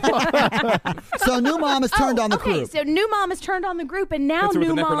 So new mom has turned on the okay, crew. so new mom has turned on the group, and now Hits her with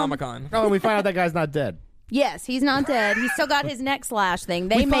new the mom. Necronomicon. Oh, and we find out that guy's not dead. Yes, he's not dead. He's still got his neck slash thing.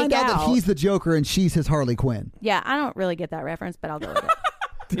 They we make find out that he's the Joker and she's his Harley Quinn. Yeah, I don't really get that reference, but I'll go with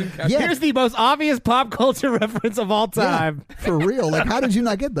it. Yeah, Here's the most obvious pop culture reference of all time. yeah, for real. Like, how did you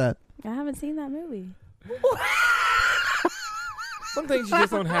not get that? I haven't seen that movie. Some things you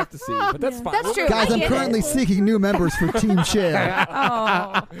just don't have to see, but that's fine. That's We'll true. Guys, I I'm get currently it. seeking new members for Team Chair.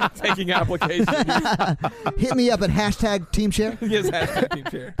 Oh, taking applications. Hit me up at hashtag Team Chair. Yes, hashtag team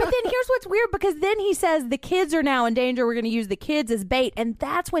chair. but then here's what's weird because then he says the kids are now in danger. We're going to use the kids as bait, and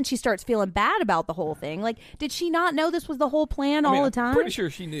that's when she starts feeling bad about the whole thing. Like, did she not know this was the whole plan all the time? I'm pretty sure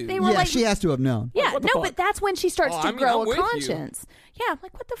she knew. They were Yeah, like, she has to have known. yeah, What the no, fuck? but that's when she starts Oh, to I mean, grow I'm a with you. conscience. Yeah,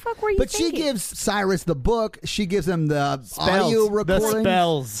 like what the fuck were you But thinking? she gives Cyrus the book. She gives him the audio The recording.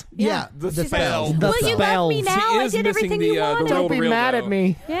 spells. Yeah, The the spells. spells. The Will you love me spells. now? She I is did missing everything the, you the wanted. real- Don't be real, mad though. at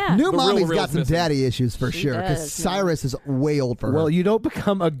me. Yeah. New The real mommy's got real's some missing. daddy issues for She sure because does, yeah. Cyrus is way old for her. Well, you don't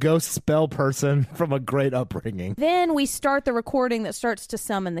become a ghost spell person from a great upbringing. Then we start the recording that starts to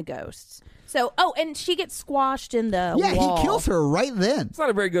summon the ghosts. So, and she gets squashed in the yeah, wall. he kills her right then. It's not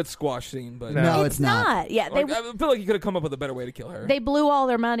a very good squash scene, but No, It's it's not. Yeah, like, I feel like you could have come up with a better way to kill her. they blew all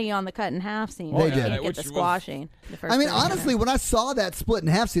their money on the cut in half scene. They They did. didn't get Which the was- squashing. the first I mean, time. honestly, when I saw that split in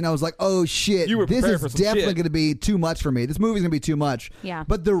half scene, I was like, "Oh shit, You were this prepared is for some definitely shit. going to be too much for me. This movie's going to be too much." Yeah.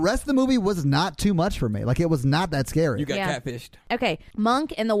 But the rest of the movie was not too much for me. Like, it was not that scary. You got Yeah. catfished. Okay,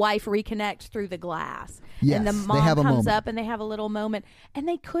 Monk and the wife reconnect through the glass. Yes, and the they mom have a comes moment. up and they have a little moment, and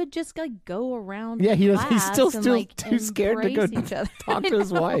they could just like go go around. Yeah, he does. He's class still and, like, too scared to go embrace each other. talk to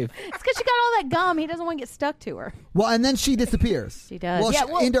his wife. It's because she got all that gum. He doesn't want to get stuck to her. Well, and then she disappears. She does. Well, Yeah,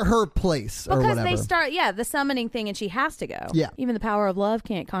 well, into her place or Because whatever. they start, the summoning thing, and she has to go. Yeah. Even the power of love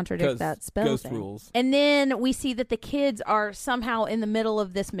can't contradict that spell ghost thing. rules. And then we see that the kids are somehow in the middle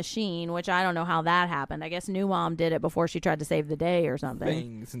of this machine, which I don't know how that happened. I guess New Mom did it before she tried to save the day or something.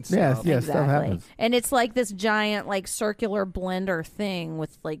 Things and Yes, stuff. yes, stuff happens. And it's like this giant, like, circular blender thing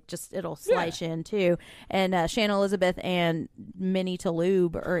with, like, just it'll slice in too. And Shannon Elizabeth and Minnie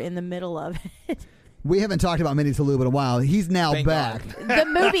Taloob are in the middle of it. We haven't talked about Minnie Taloob in a while. He's now Thank back. God. The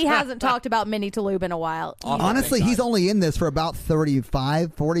movie hasn't talked about Minnie Taloob in a while. Honestly, Thank he's God. only in this for about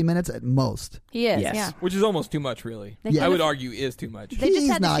 35, 40 minutes at most. He is, Yes. yeah. Which is almost too much, really. They Yeah. I could've- would argue is too much. They just He's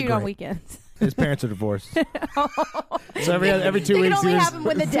had to not shoot on great. weekends. His parents are divorced. So every 2 They weeks can only he was happen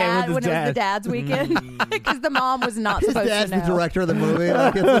when the staying dad with when his it was the dad. dad's weekend because the mom was not His supposed dad's to know. the director of the movie.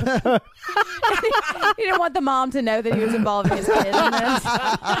 Like, it's- He didn't want the mom to know that he was involving his kid in this.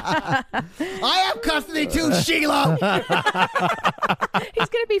 I have custody too, Sheila. He's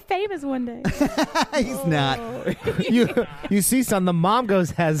gonna be famous one day. He's not. You see, son, the mom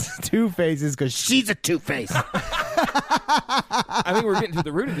has two faces because she's a two-face. I think we're getting to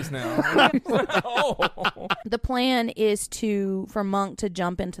the root of this now. Oh. The plan is for Monk to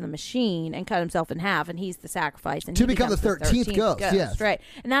jump into the machine and cut himself in half, and he's the sacrifice. And To he become the becomes 13th ghost, yes. right?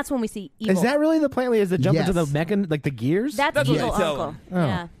 And that's when we see evil. Is that really the plan? Is to jump into the Yes. like the gears? That's That's what evil they tell uncle? him. Oh.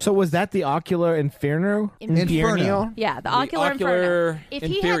 Yeah. So was that the ocular inferno? Inferno. Yeah, the ocular ocular inferno. If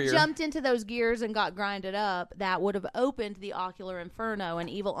he inferior. had jumped into those gears and got grinded up, that would have opened the ocular inferno, and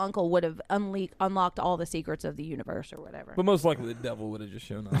evil uncle would have unlocked all the secrets of the universe or whatever. But most likely the devil would have just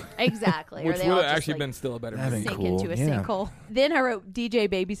shown up. Exactly. Which or they would all have just, actually like, been still a better That'd movie. be sink cool, into a yeah. sinkhole. Then I wrote DJ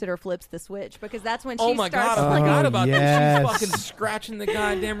Babysitter flips the switch because that's when she Oh my starts. god, I like, forgot about that. yes. She's fucking scratching the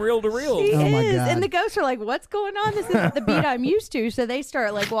goddamn reel to reel. She Oh my is, God. and the ghosts are like, "What's going on? This isn't the beat I'm used to." So they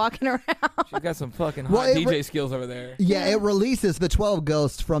start like walking around. She's got some fucking hot Well, it DJ skills over there. Yeah, it releases the 12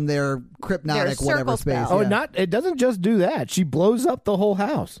 ghosts from their crypnotic Their whatever circle space. spell. Oh, yeah. it doesn't just do that. She blows up the whole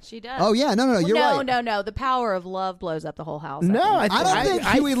house. She does. Oh, yeah. No, you're right. No. The power of love blows up the whole house. No, I I think. don't think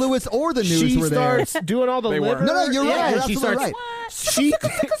Huey Lewis or the news she were there. starts doing all the They liver. were. No, you're right. Yeah, You're she absolutely starts.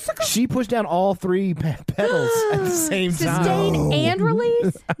 right. She pushed down all three pedals at the same time. Sustain and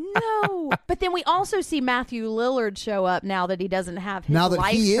release? No. But then we also see Matthew Lillard show up now that he doesn't have his Now that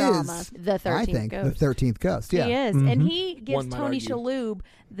life he trauma. is, The 13th I think, ghost. the 13th ghost. Yeah. He is. And he gives One might Tony argue. Shalhoub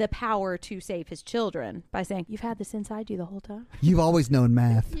the power to save his children by saying, "You've had this inside you the whole time. You've always known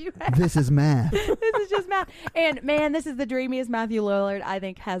math. You have. This is math. This is just math." And man, this is the dreamiest Matthew Lillard I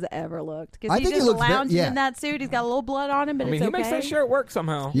think has ever looked. Because I he's think he just looks lounging yeah. in that suit. He's got a little blood on him, but I mean, it's he okay. makes that shirt work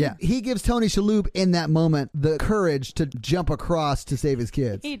somehow. Yeah. He gives Tony Shalhoub in that moment the courage to jump across to save his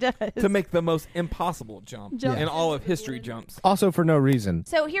kids. He does. To make the most impossible jump Jump. in all of history jumps. Also for no reason.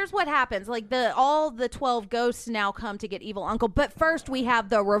 So here's what happens. Like all the 12 ghosts now come to get evil uncle. But first we have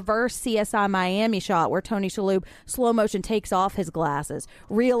the reverse CSI Miami shot where Tony Shalhoub slow motion takes off his glasses,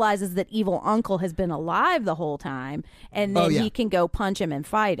 realizes that evil uncle has been alive the whole time, and then he can go punch him and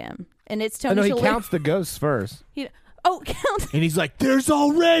fight him. And it's Tony No, he Shalhoub. counts the ghosts first. Count. And he's like, there's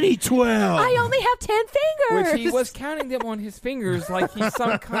already 12. I only have 10 fingers. Which he was counting them on his fingers like he's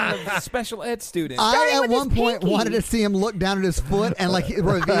some kind of special ed student. Starting I at with one his point pinky. wanted to see him look down at his foot and like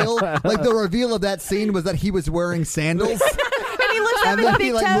reveal, like the reveal of that scene was that he was wearing sandals. And he looks up And his then big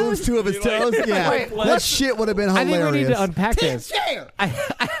he like toes. moves two of his toes. Yeah, Wait, that let's- shit would have been I hilarious. think we need to unpack Tim this. Shayer!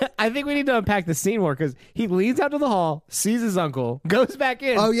 I think we need to unpack the scene more because he leads out to the hall, sees his uncle, goes back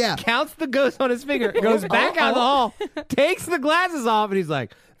in. Oh, yeah. Counts the ghost on his finger, goes back out of the hall, takes the glasses off, and he's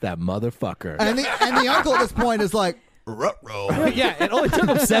like, that motherfucker. And the uncle at this point is like, ruh-roh. Yeah, it only took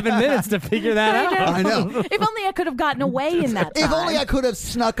him 7 minutes to figure that out. I know. If only I could have gotten away in that time. If only I could have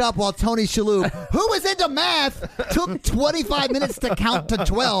snuck up while Tony Shalhoub, who was into math, took 25 minutes to count to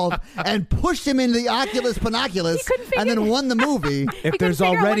 12 and pushed him into the Oculus Panoculus He couldn't and figure- then won the movie. If He couldn't there's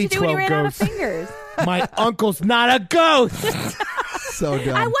figure out what already to do when he 12 ran out of ghosts, fingers. my uncle's not a ghost. So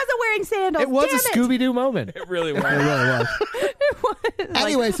dumb. I wasn't wearing sandals. It was Damn a Scooby-Doo moment. It really was. It really was.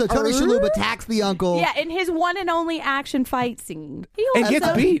 Anyway, so Tony Shalhoub attacks the uncle. Yeah, in his one and only action fight scene. He And also-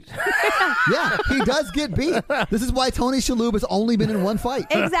 gets beat. Yeah, he does get beat. This is why Tony Shalhoub has only been in one fight.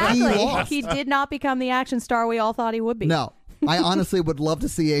 Exactly. He lost. He did not become the action star we all thought he would be. No. I honestly would love to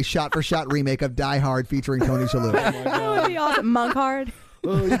see a shot-for-shot remake of Die Hard featuring Tony Shalhoub. That would be awesome. Monk Hard.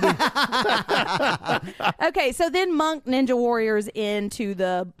 Okay, so then Monk Ninja Warriors into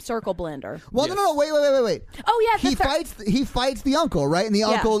the circle blender. Well, no, wait. Oh yeah, He fights the uncle, right? And the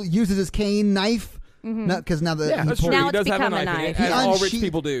uncle uses his cane knife Because now Yeah, That's true. Now He it's does have a become a knife, knife. as all rich Unsheathed-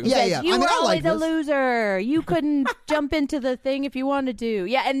 people do. Yeah, Says, yeah. You I mean, were I always like a this. loser. You couldn't jump into the thing if you wanted to.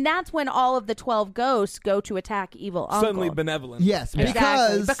 Yeah, and that's when all of the 12 ghosts go to attack evil uncle. Suddenly benevolent. Yes,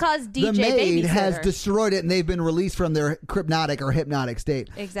 Exactly. because Because DJ the maid has babysitter. destroyed it, and they've been released from their hypnotic or hypnotic state.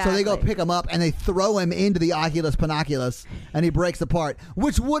 So they go Exactly. pick him up, and they throw him into the Oculus Panoculus, and he breaks apart,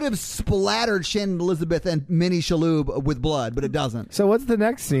 which would have splattered Shannon Elizabeth and Minnie Shalhoub with blood, but it doesn't. So what's the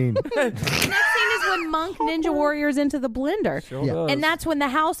next scene? The next scene is when Monk Ninja Warriors into the blender. Sure Yeah. does. And that's when the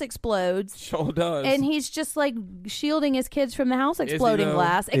house explodes. Sure does. And he's just like shielding his kids from the house exploding though?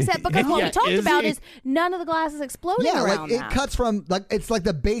 glass. Except because what Yeah, we talked is about he? is none of the glass is exploding Yeah, around like it that. cuts from it's like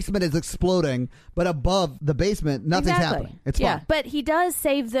the basement is exploding, but above the basement, nothing's Exactly. happening. It's yeah, fine. but he does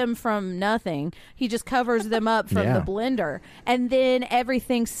save them from nothing. He just covers them up from Yeah. the blender, and then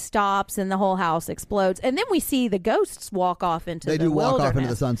everything stops and the whole house explodes. And then we see the ghosts walk off into They the do walk off into the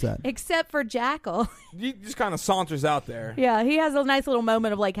wilderness. sunset. Except for Jackal. He just kind of saunters out there. Yeah, he has a nice little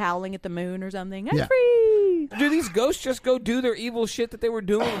moment of like howling at the moon or something. I'm Yeah. free. Do these ghosts just go do their evil shit that they were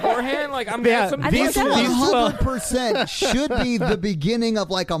doing beforehand? Like, I'm Yeah, some I think these, so. these 100% should be the beginning of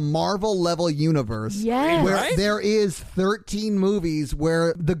like a Marvel level universe. Yes. Where Right? there is 13 movies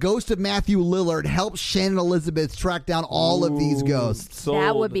where the ghost of Matthew Lillard helps Shannon Elizabeth track down all of these ghosts.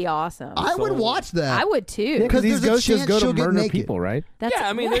 That would be awesome. I would watch that. I would too. Because these there's a ghosts just chance go to she'll get murder naked. people, right? That's Yeah,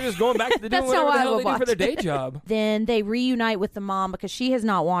 I mean, they're just going back to doing That's whatever how the I hell would they do for their watch day it. job. Then they reunite with the mom because she has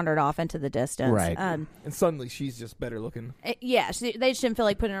not wandered off into the distance. Right. And suddenly she's just better looking. Yeah, they just didn't feel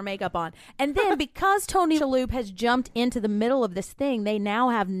like putting her makeup on. And then because Tony Shalhoub has jumped into the middle of this thing, they now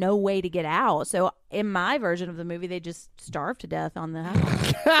have no way to get out. So in my version of the movie, they just starve to death on the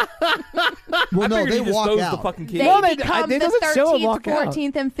house. Well, I no, figured they he just walk throws out. the fucking kid. They No, they- become it the doesn't show 'em 13th, walk out.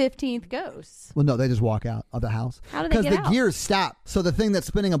 14th, and 15th ghosts. Well, no, they just walk out of the house. How do they get Because the out? gears stop. So the thing that's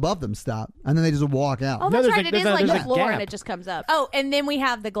spinning above them stop. And then they just walk out. Oh, No, that's there's right. a- It is there's a- like the there's a floor and gap. it just comes up. Oh, and then we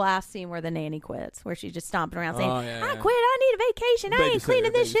have the glass scene where the nanny quits, where she's just stomping around saying, Oh, yeah, I yeah. quit. I need a vacation. I ain't Babysitter,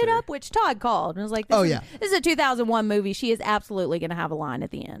 cleaning this shit babysitter. up, which Todd called. And I was like, this Oh, is, yeah. this is a 2001 movie. She is absolutely going to have a line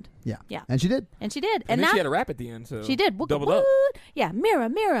at the end. Yeah. Yeah. And she did. And she did. And then that, she had a rap at the end, so she did. What, doubled what? up. Yeah, mirror,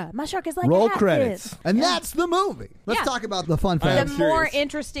 mirror. My shark is like Roll a hat credits. And that's the movie. Let's Yeah. talk about the fun I The am facts. more curious.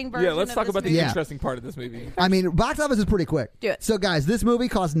 interesting version Yeah, let's of talk this about the movie. Yeah. interesting part of this movie. I mean, box office is pretty quick. Do it. So, guys, this movie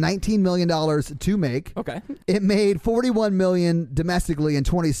cost $19 million to make. Okay. It made $41 million domestically and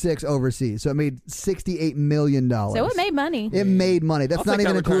 26 overseas. So it made $68 million. So it made money. It made money. That's I'll not take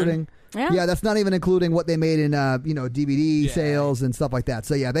even that return. including. Yeah. That's not even including what they made in DVD Yeah. sales and stuff like that.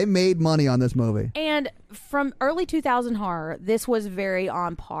 So yeah, they made money on this movie. And from early 2000 horror, this was very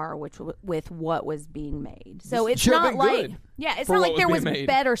on par with what was being made. So it's Should've not been like good it's for not what like there was was being made.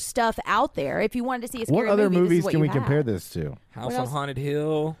 better stuff out there. If you wanted to see a scary What other movie, this is movies what can you we had. compare this to? House What on else? Haunted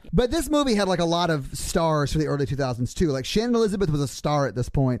Hill. But this movie had like a lot of stars for the early 2000s too. Like Shannon Elizabeth was a star at this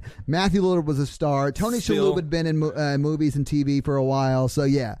point. Matthew Lillard was a star. Tony Still. Shalhoub had been in movies and TV for a while. So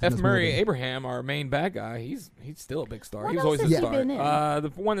yeah, in F. this Murray movie. Abraham, our main bad guy, he's still a big star. What He was else always a has he star. been in?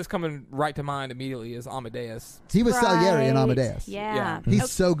 The one that's coming right to mind immediately is Amadeus. He was Salieri in Right. Amadeus. Yeah. He's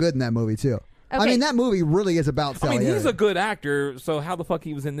so good in that movie too. I Okay. mean, that movie really is about I Salieri. mean, he's a good actor, so how the fuck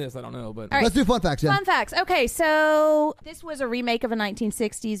he was in this, I don't know. But All right. Let's do fun facts, Jen. Fun facts. Okay, so this was a remake of a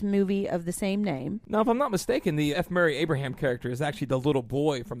 1960s movie of the same name. now, if I'm not mistaken, the F. Murray Abraham character is actually the little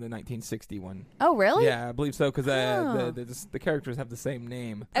boy from the 1960 one. Oh, really? Yeah, I believe so, because Oh. the characters have the same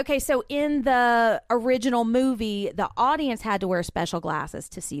name. Okay, so in the original movie, the audience had to wear special glasses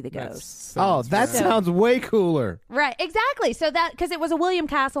to see the ghosts. Oh, that So- sounds way cooler. Right, exactly. So that because it was a William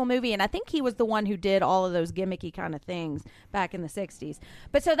Castle movie, and I think he was the one who did all of those gimmicky kind of things back in the 60s.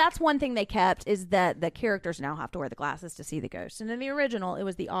 But so that's one thing they kept is that the characters now have to wear the glasses to see the ghosts. And in the original, it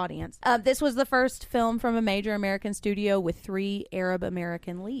was the audience. This was the first film from a major American studio with 3 Arab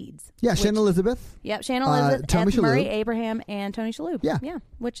American leads. Yeah, Shannon Elizabeth. Yep, Shannon Elizabeth, Tony F. Murray Shalhoub. Abraham, and Tony Shalhoub. Yeah.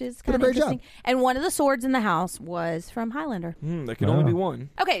 which is Did a kind of great interesting. job. And one of the swords in the house was from Highlander. There can only be one.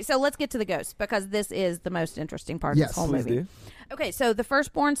 Okay, so let's get to the ghosts because this is the most interesting part of Yes, this whole please movie. do. Okay, so the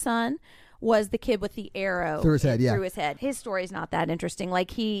firstborn son was the kid with the arrow Through his head, yeah. Through his head. His story's not that interesting.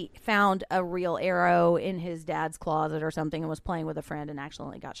 Like he found a real arrow in his dad's closet or something and was playing with a friend and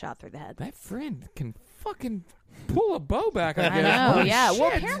accidentally got shot through the head. That friend can fucking pull a bow back, I guess. I know, Holy yeah. Well,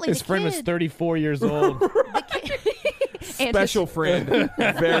 shit. apparently His the friend kid, was 34 years old. and Special friend.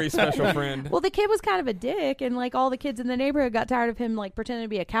 Very special friend. well, the kid was kind of a dick, and like all the kids in the neighborhood got tired of him like pretending to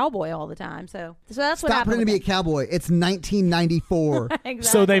be a cowboy all the time. So that's what Stop happened. pretending to be a with cowboy. It's 1994. that. Exactly.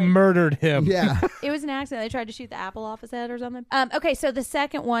 So they murdered him. Yeah. It was an accident. They tried to shoot the apple off his head or something. Okay, so the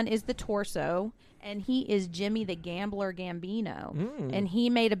second one is the torso. And he is Jimmy the Gambler Gambino. And he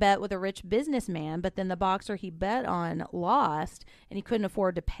made a bet with a rich businessman, but then the boxer he bet on lost, and he couldn't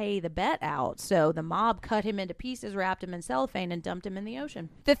afford to pay the bet out. So the mob cut him into pieces, wrapped him in cellophane, and dumped him in the ocean.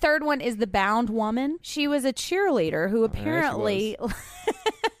 The third one is the Bound Woman. She was a cheerleader who apparently...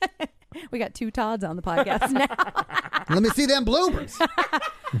 We got 2 Todds on the podcast now. Let me see them bloopers.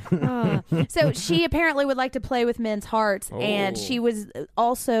 So she apparently would like to play with men's hearts, and she was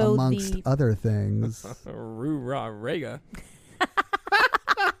also amongst other things. Rega.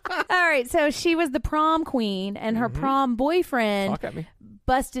 All right, so she was the prom queen, and her prom boyfriend Talk at me.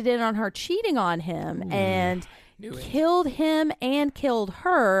 busted in on her cheating on him and killed him and killed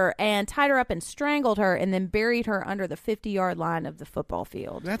her and tied her up and strangled her and then buried her under the 50-yard line of the football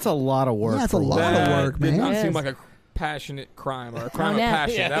field. That's a lot of work. Yeah, that's a lot of work, Did man. not It seem is. like a passionate crime or a crime no. of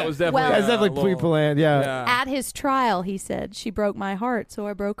passion. Yeah. That was definitely. Well- That's definitely pre-planned. Yeah. At his trial, he said, "She broke my heart, so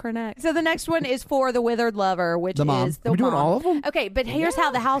I broke her neck." So the next one is for the withered lover, which The mom. is the Are we doing mom. all of them? Okay, but here's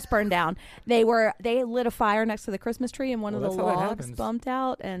how the house burned down. They lit a fire next to the Christmas tree, and one Well, of the that's how that logs happens. bumped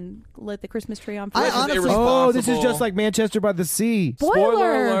out and lit the Christmas tree on I fire. honestly- Oh, this is Irresponsible. just like Manchester by the Sea.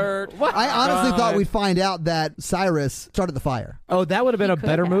 Spoiler alert. I honestly God. thought we'd find out that Cyrus started the fire. Oh, that would have been He a could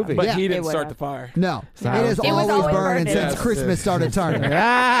better have. movie. But Yeah. he It didn't would start have. the fire. No, Cyrus. it has It was always always burned burning. since Yes. Christmas started turning.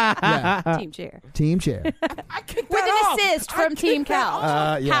 Ah. Yeah. Team cheer. Team chair. With an assist from Team Cal.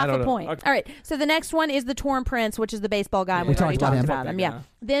 yeah, I Half don't a know. point. Okay. All right. So the next one is the Torn Prince, which is the baseball guy. We We've already talked talked about about him. him. Yeah.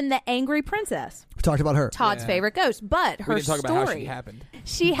 Then the Angry Princess, We talked about her. Todd's Yeah. favorite ghost. But her We didn't talk about how she story, happened.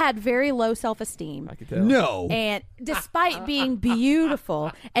 she had very low self-esteem. I could tell. No. And despite being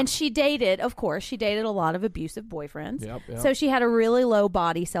beautiful, and she dated a lot of abusive boyfriends. Yep. So she had a really low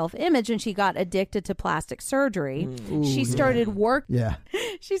body self-image, and she got addicted to plastic surgery. She started Yeah.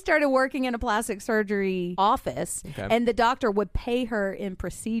 She started working in a plastic surgery office, Okay. and the doctor would pay her in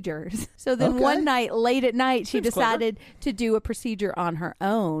procedures. So then Okay. one night, late at night, she Seems decided to do a procedure on her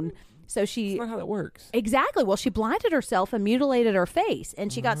own. So she That's not how that works. exactly well, she blinded herself and mutilated her face,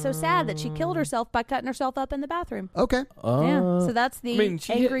 and she got so sad that she killed herself by cutting herself up in the bathroom. Okay. Yeah, so that's the I mean,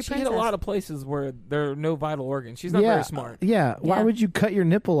 she angry hit princess. a lot of places where there are no vital organs. She's not very smart. Yeah. Why Yeah. would you cut your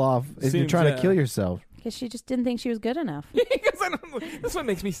nipple off if you're Seems, trying to kill yourself? Because she just didn't think she was good enough. Because I don't- That's what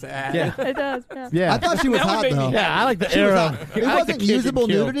makes me sad. Yeah. It does. Yeah. Yeah. I thought she was That would hot make me- though. yeah, I like the She was era. hot. It I like the wasn't kid getting usable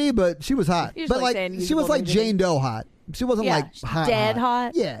killed. nudity, but she was hot. You just But like like saying she usable was like nudity. Jane Doe hot. She wasn't Yeah, like hot. dead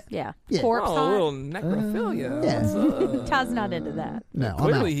hot. Yeah. Yeah. Yeah. Corpse Oh, a hot. little necrophilia. Yeah. What's up? Todd's not into that. No, I'm out.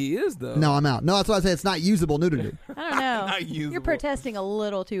 Clearly he is, though. No, I'm out. No, that's why I say it's not usable nudity. I don't know. Not usable. You're protesting a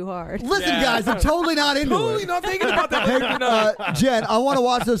little too hard. Listen, Yeah. guys, I'm totally not into Totally it. not thinking about that. Later tonight. Jen, I want to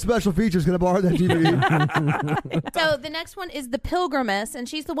watch those special features. Can I borrow that DVD? So the next one is the Pilgrimess, and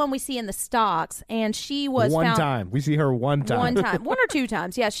she's the one we see in the stocks, and she was One found time. We see her one time. one or two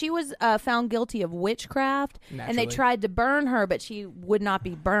times. Yeah, she was found guilty of witchcraft, and they Naturally. tried to burn her, but she would not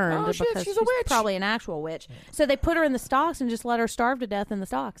be burned Oh, shit, because she's a witch. probably an actual witch. So they put her in the stocks and just let her starve to death in the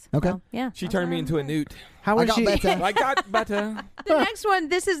stocks. Okay. So, yeah, She that's turned what me into a happened. newt. How I was got she? better. I got better. The next one,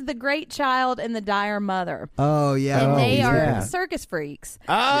 this is the Great Child and the Dire Mother. Oh yeah. And Oh, they yeah. are circus freaks.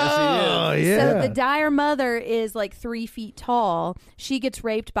 Oh, Yes, yeah. So the dire mother is like 3 feet tall. She gets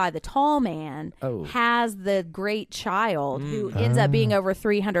raped by the tall man. Oh. Has the great child who ends up being over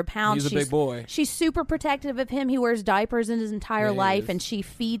 300 pounds. He's a big boy. She's super protective of him. He wears diapers in his entire Yeah, he life, is. and she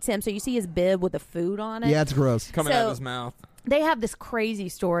feeds him. So you see his bib with the food on it. Yeah, it's gross. Coming out So- of his mouth. They have this crazy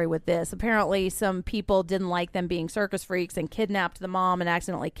story with this. Apparently, some people didn't like them being circus freaks and kidnapped the mom and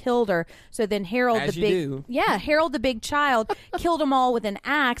accidentally killed her. So then Harold, As the you big do. Harold the big child, killed them all with an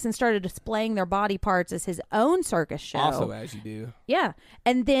axe and started displaying their body parts as his own circus show. Also, as you do. Yeah,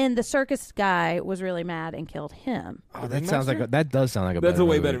 and then the circus guy was really mad and killed him. Oh, that sounds like that does sound like a That's better a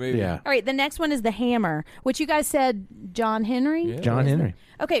way movie. better movie. Yeah. All right, the next one is the Hammer, which you guys said John Henry. Yeah. John Henry.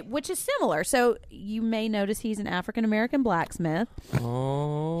 Okay, which is similar. So you may notice he's an African American blacksmith.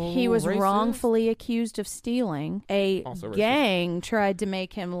 Oh. He was racist? wrongfully accused of stealing. A Also racist. gang tried to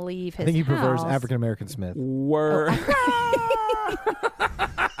make him leave his I think he prefers house. African American Smith. Word.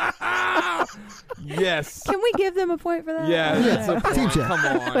 Yes. Can we give them a point for that? Yeah, that's a Team point. check.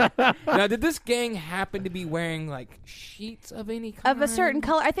 Come on. Now, did this gang happen to be wearing like sheets of any kind? Of a certain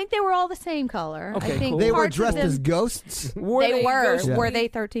color. I think they were all the same color. Okay, I think cool. They were parts of dressed them- as ghosts. They were. ghosts? Yeah. Were they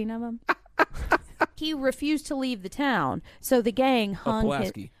 13 of them? He refused to leave the town, so the gang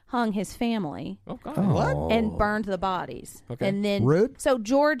Pulaski. hung his family Oh God. Oh. and burned the bodies. Okay. And then Rude. So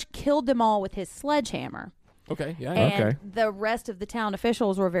George killed them all with his sledgehammer. Okay, yeah. And Okay. the rest of the town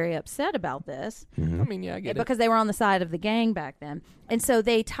officials were very upset about this I mean, yeah, I get it. because they were on the side of the gang back then. And so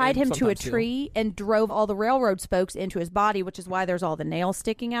they tied And him to a sometimes still. tree and drove all the railroad spokes into his body, which is why there's all the nails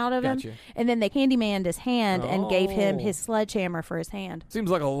sticking out of Gotcha. him. And then they Candymanned his hand and gave him Oh. his sledgehammer for his hand.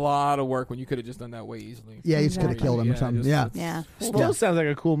 Seems like a lot of work when you could have just done that way easily. Yeah, you just could have killed him or Yeah, something. just- Yeah. Yeah. Still sounds like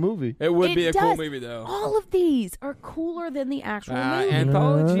a cool movie. It would be It a cool does. movie, though. All of these are cooler than the actual movie.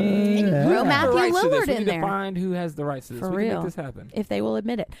 Anthology. And Who throw has the Matthew rights to this? Lillard We in need to there. find who has the rights to this. For we can real. make this happen. If they will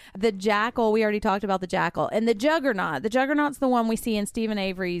admit it. The Jackal, we already talked about the Jackal. And the Juggernaut. The Juggernaut's the one we see in Stephen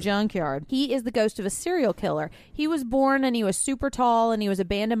Avery's junkyard. He is the ghost of a serial killer. He was born and he was super tall and he was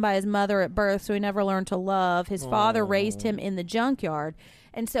abandoned by his mother at birth, so he never learned to love. His father raised him in the junkyard.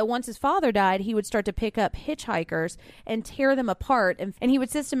 And so once his father died, he would start to pick up hitchhikers and tear them apart, and he would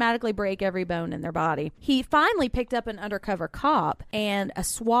systematically break every bone in their body. He finally picked up an undercover cop, and a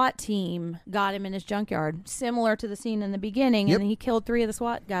SWAT team got him in his junkyard, similar to the scene in the beginning, Yep. and he killed 3 of the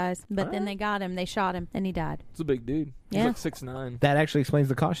SWAT guys. But then they got him, they shot him, and he died. It's a big dude. He's Yeah. like 6'9". That actually explains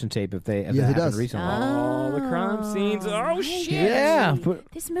the caution tape if they Yes, it happened does. recently. Oh, the crime scenes. Oh, shit. Yeah, but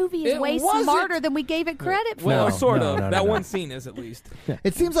This movie is It way wasn't- smarter than we gave it credit for. Well, No, sort no, of. no, that no. one scene is at least.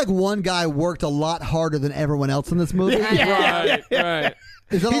 It seems like one guy worked a lot harder than everyone else in this movie. Right, right.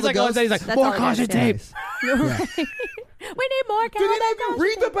 Is that all he's the like, ghosts? he's like, That's more all I gotta caution say. tape. Nice. we need more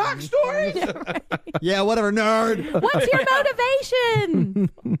cowboy costumes. backstory? Yeah, whatever, nerd. What's your motivation?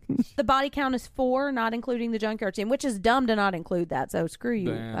 The body count is 4, not including the junkyard scene, which is dumb to not include that. So screw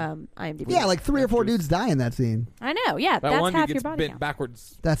you, Damn. IMDb. Yeah, like 3 or 4 dudes die in that scene. I know. Yeah, That that's one half dude your gets body bent count.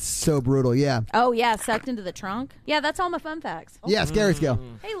 backwards. That's so brutal. Yeah. Oh yeah, sucked into the trunk. Yeah, that's all my fun facts. Yeah, scary scale.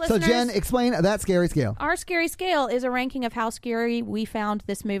 Hey, So, listeners. Jen, explain that scary scale. Our scary scale is a ranking of how scary we found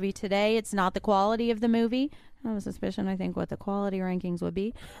this movie today. It's not the quality of the movie. I have a suspicion, I think, what the quality rankings would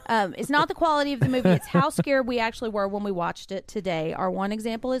be. It's not the quality of the movie. It's how scared we actually were when we watched it today. Our 1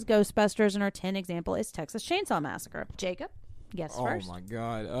 example is Ghostbusters, and our 10 example is Texas Chainsaw Massacre. Jacob, guess Oh first. my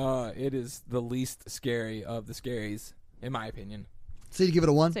god. It is the least scary of the scaries, in my opinion. So you give it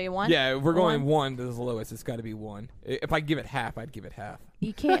a 1? So you won? Yeah, if we're going One? 1 to the lowest, it's got to be 1. If I give it half, I'd give it half.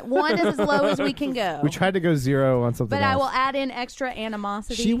 You can't. 1 is as low as we can go. We tried to go 0 on something But else. I will add in extra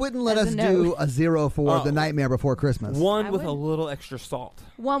animosity. She wouldn't let as us a do note. a 0 for Oh. The Nightmare Before Christmas. 1 I with a would. little extra salt.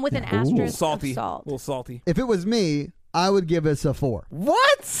 1 with an Ooh. asterisk Salty. of salt. A little salty. If it was me, I would give us a 4.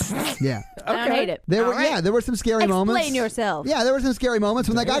 What? Yeah. I don't hate it. There All were right. there were some scary moments. Explain yourself. Yeah, there were some scary moments.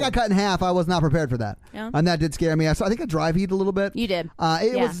 When that guy got cut in half, I was not prepared for that. Yeah. And that did scare me. I think I drive heat a little bit. You did.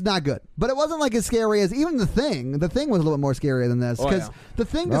 It Yeah. was not good. But it wasn't like as scary as even The Thing. The Thing was a little bit more scary than this. Oh, Because yeah. The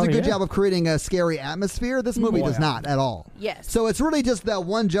Thing does Oh, a good yeah. job of creating a scary atmosphere. This movie Oh, does yeah. not at all. Yes. So it's really just that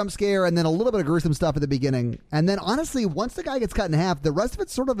one jump scare and then a little bit of gruesome stuff at the beginning. And then honestly, once the guy gets cut in half, the rest of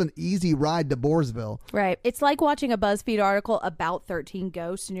it's sort of an easy ride to Boarsville. Right. It's like watching a BuzzFeed article about 13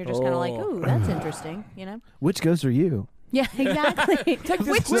 ghosts, and you're just kind of like, Oh. ooh, that's interesting, you know? Which ghost are you? Yeah, exactly. this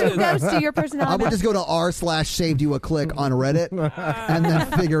Which quiz. 2 ghosts do your I personality? would just go to r/saved you a click on Reddit and then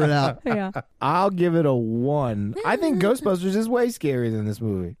figure it out. Yeah. I'll give it a 1. I think Ghostbusters is way scarier than this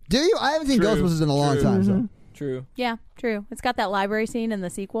movie. Do you? I haven't seen True. Ghostbusters in a long True. time. So. True. Yeah, true. It's got that library scene in the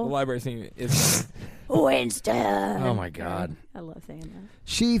The sequel. library scene is. Winston. Oh my god. I love saying that.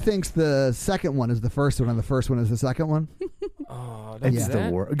 She thinks the second one is the first one and the first one is the second one. Oh, It's Yeah. the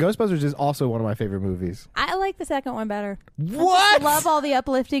war. Ghostbusters is also one of my favorite movies. I like the second one better. What? I love all the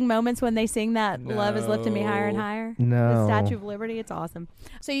uplifting moments when they sing that "Love is lifting me higher and No. higher." No. The Statue of Liberty. It's awesome.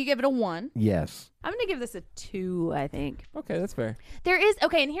 So you give it a 1. Yes. I'm going to give this a 2, I think. Okay, that's fair. There is,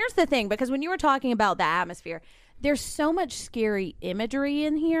 okay, and here's the thing, because when you were talking about the atmosphere, there's so much scary imagery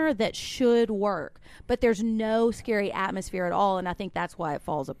in here that should work, but there's no scary atmosphere at all, and I think that's why it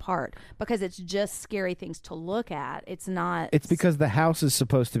falls apart, because it's just scary things to look at. It's not... It's because the house is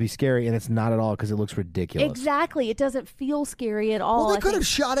supposed to be scary and it's not at all because it looks ridiculous. Exactly. It doesn't feel scary at all. Well, they I could have think.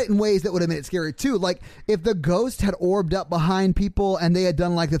 shot it in ways that would have made it scary too. Like if the ghost had orbed up behind people and they had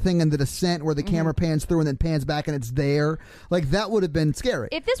done like the thing in The Descent where the camera pans through and then pans back and it's there, like that would have been scary.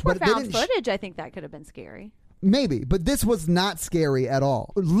 If this were But they found didn't footage, I think that could have been scary. Maybe, but this was not scary at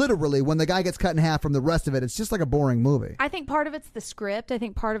all. Literally, when the guy gets cut in half from the rest of it, it's just like a boring movie. I think part of it's the script. I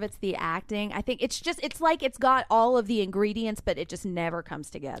think part of it's the acting. I think it's like it's got all of the ingredients, but it just never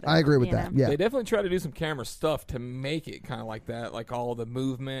comes together. I agree with you that. know? Yeah. They definitely try to do some camera stuff to make it kind of like that, like all the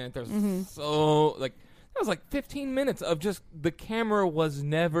movement. There's so like that was like 15 minutes of just the camera was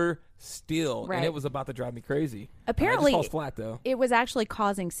never still, Right. and it was about to drive me crazy. Apparently, it just falls flat though. it was actually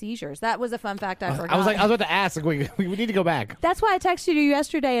causing seizures. That was a fun fact I forgot. I was about to ask. Like, we need to go back. That's why I texted you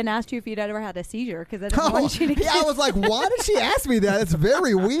yesterday and asked you if you'd ever had a seizure because I didn't want you to get I was like, why did she ask me that? It's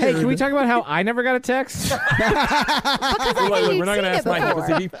very weird. Hey, can we talk about how I never got a text? because I knew We're you'd not seen gonna it ask Mike before. because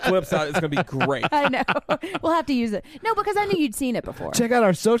if he flips out, it's gonna be great. I know. We'll have to use it. No, because I knew you'd seen it before. Check out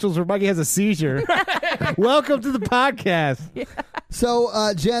our socials where Mikey has a seizure. Welcome to the podcast. So,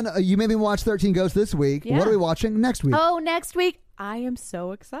 Jen, you made me watch 13 Ghosts this week. Yeah. What are we watching next week? Oh, next week. I am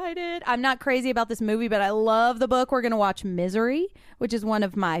so excited. I'm not crazy about this movie, but I love the book. We're going to watch Misery, which is one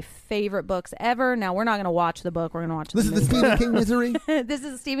of my favorite books ever. Now, we're not going to watch the book. We're going to watch This is the Stephen King Misery? This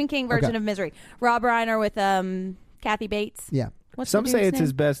is a Stephen King version of Misery. Rob Reiner with Kathy Bates. Yeah. What's Some the say dude's it's name?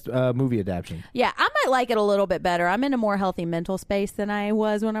 his best movie adaptation. Yeah, I might like it a little bit better. I'm in a more healthy mental space than I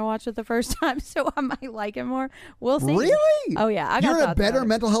was when I watched it the first time, so I might like it more. We'll see. Really? Oh, yeah. I got You're in a thoughts better about it.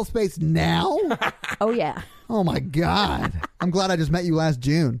 mental health space now? Oh, yeah. Oh, my God. I'm glad I just met you last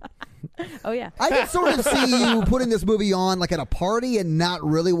June. Oh, yeah. I can sort of see you putting this movie on like at a party and not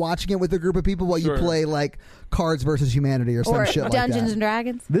really watching it with a group of people while Sure. you play like Cards versus Humanity or some Or shit like Dungeons that. and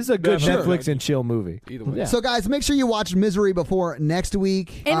Dragons. This is a good Sure. Netflix and chill movie. Either way. Yeah. So, guys, make sure you watch Misery before next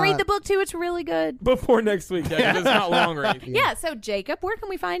week. And read the book, too. It's really good. Before next week, yeah, 'cause it's not long or anything. Yeah, so Jacob, where can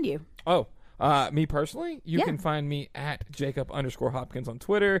we find you? Oh, me personally, you Yeah. can find me at Jacob_Hopkins on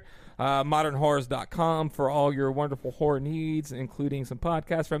Twitter, modernhorrors.com for all your wonderful horror needs, including some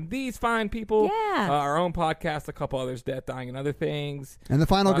podcasts from these fine people. Yeah. Our own podcast, a couple others, Death, Dying, and Other Things. And the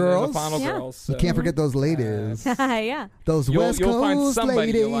Final And Girls. The Final Yeah. Girls. You So, can't forget those ladies. Yeah. Those West You'll Coast find somebody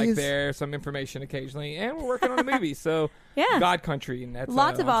ladies. you like there, some information occasionally, and we're working on a movie. So, Yeah. God Country, and that's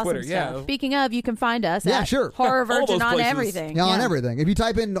Lots of on awesome Twitter. stuff. Yeah. Speaking of, you can find us Yeah, at sure. Horror All Virgin those on places. everything. Yeah, on everything. If you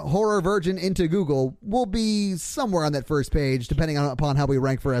type in Horror Virgin into Google, we'll be somewhere on that first page, depending upon how we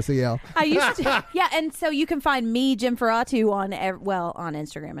rank for SEO. I used to, yeah, and so you can find me, Jim Ferratu, on on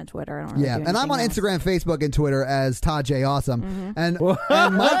Instagram and Twitter. I don't really Yeah, do and I'm on anything else. Instagram, Facebook, and Twitter as Todd J. Awesome. Mm-hmm.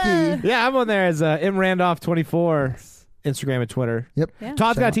 And Mikey. Yeah, I'm on there as mrandolph24, Instagram and Twitter. Yep. Yeah.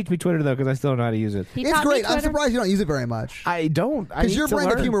 Todd's So- got to teach me Twitter, though, because I still don't know how to use it. He It's taught me great. I'm Twitter. surprised you don't use it very much. I don't. Because your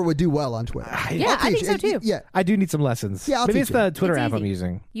brand of humor would do well on Twitter. Yeah, I'll I teach think so, you. too. Yeah, I do need some lessons. Yeah, I'll Maybe teach it's the Twitter It's app I'm easy.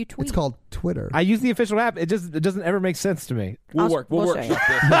 using. You tweet. it's called Twitter. I use the official app. It doesn't ever make sense to me. We'll we'll show workshop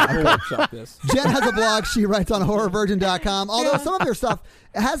this. We'll workshop this. Jen has a blog. She writes on horrorvirgin.com. Although some of their stuff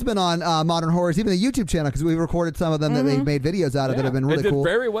has been on Modern Horrors, even the YouTube channel, because we recorded some of them that they've made videos out of that have been really it did cool.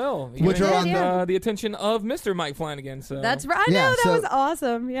 very well. Which Even are on got, the attention of Mr. Mike Flanagan. So That's right. I Yeah, know that so- was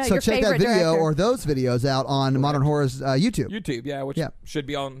awesome. Yeah, So your check that favorite video director. or those videos out on Modern Horrors YouTube. YouTube, yeah, which Yeah. should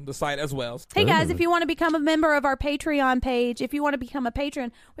be on the site as well. Hey guys, if you want to become a member of our Patreon page, if you want to become a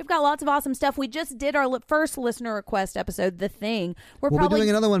patron, we've got lots of awesome stuff. We just did our first listener request episode, The Thing. We'll probably be doing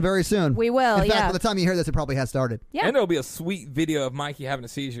another one very soon. We will, In fact, yeah. by the time you hear this, it probably has started. Yeah, And there'll be a sweet video of Mikey having a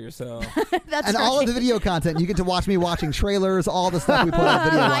seizure. So that's And right. all of the video content, you get to watch me watching trailers, all the stuff we put out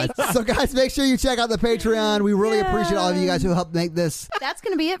video-wise. So, guys, make sure you check out the Patreon. We really appreciate all of you guys who helped make this. That's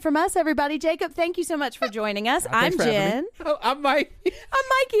going to be it from us, everybody. Jacob, thank you so much for joining us. I'm thanks for having Jen. Oh, I'm Mike. I'm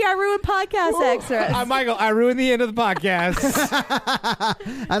Mikey. I ruined podcast extras. I'm Michael. I ruined the end of the podcast.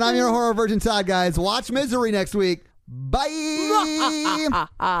 And I'm your Horror Virgin Todd, guys. Watch Misery next week. Bye.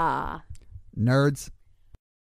 Nerds.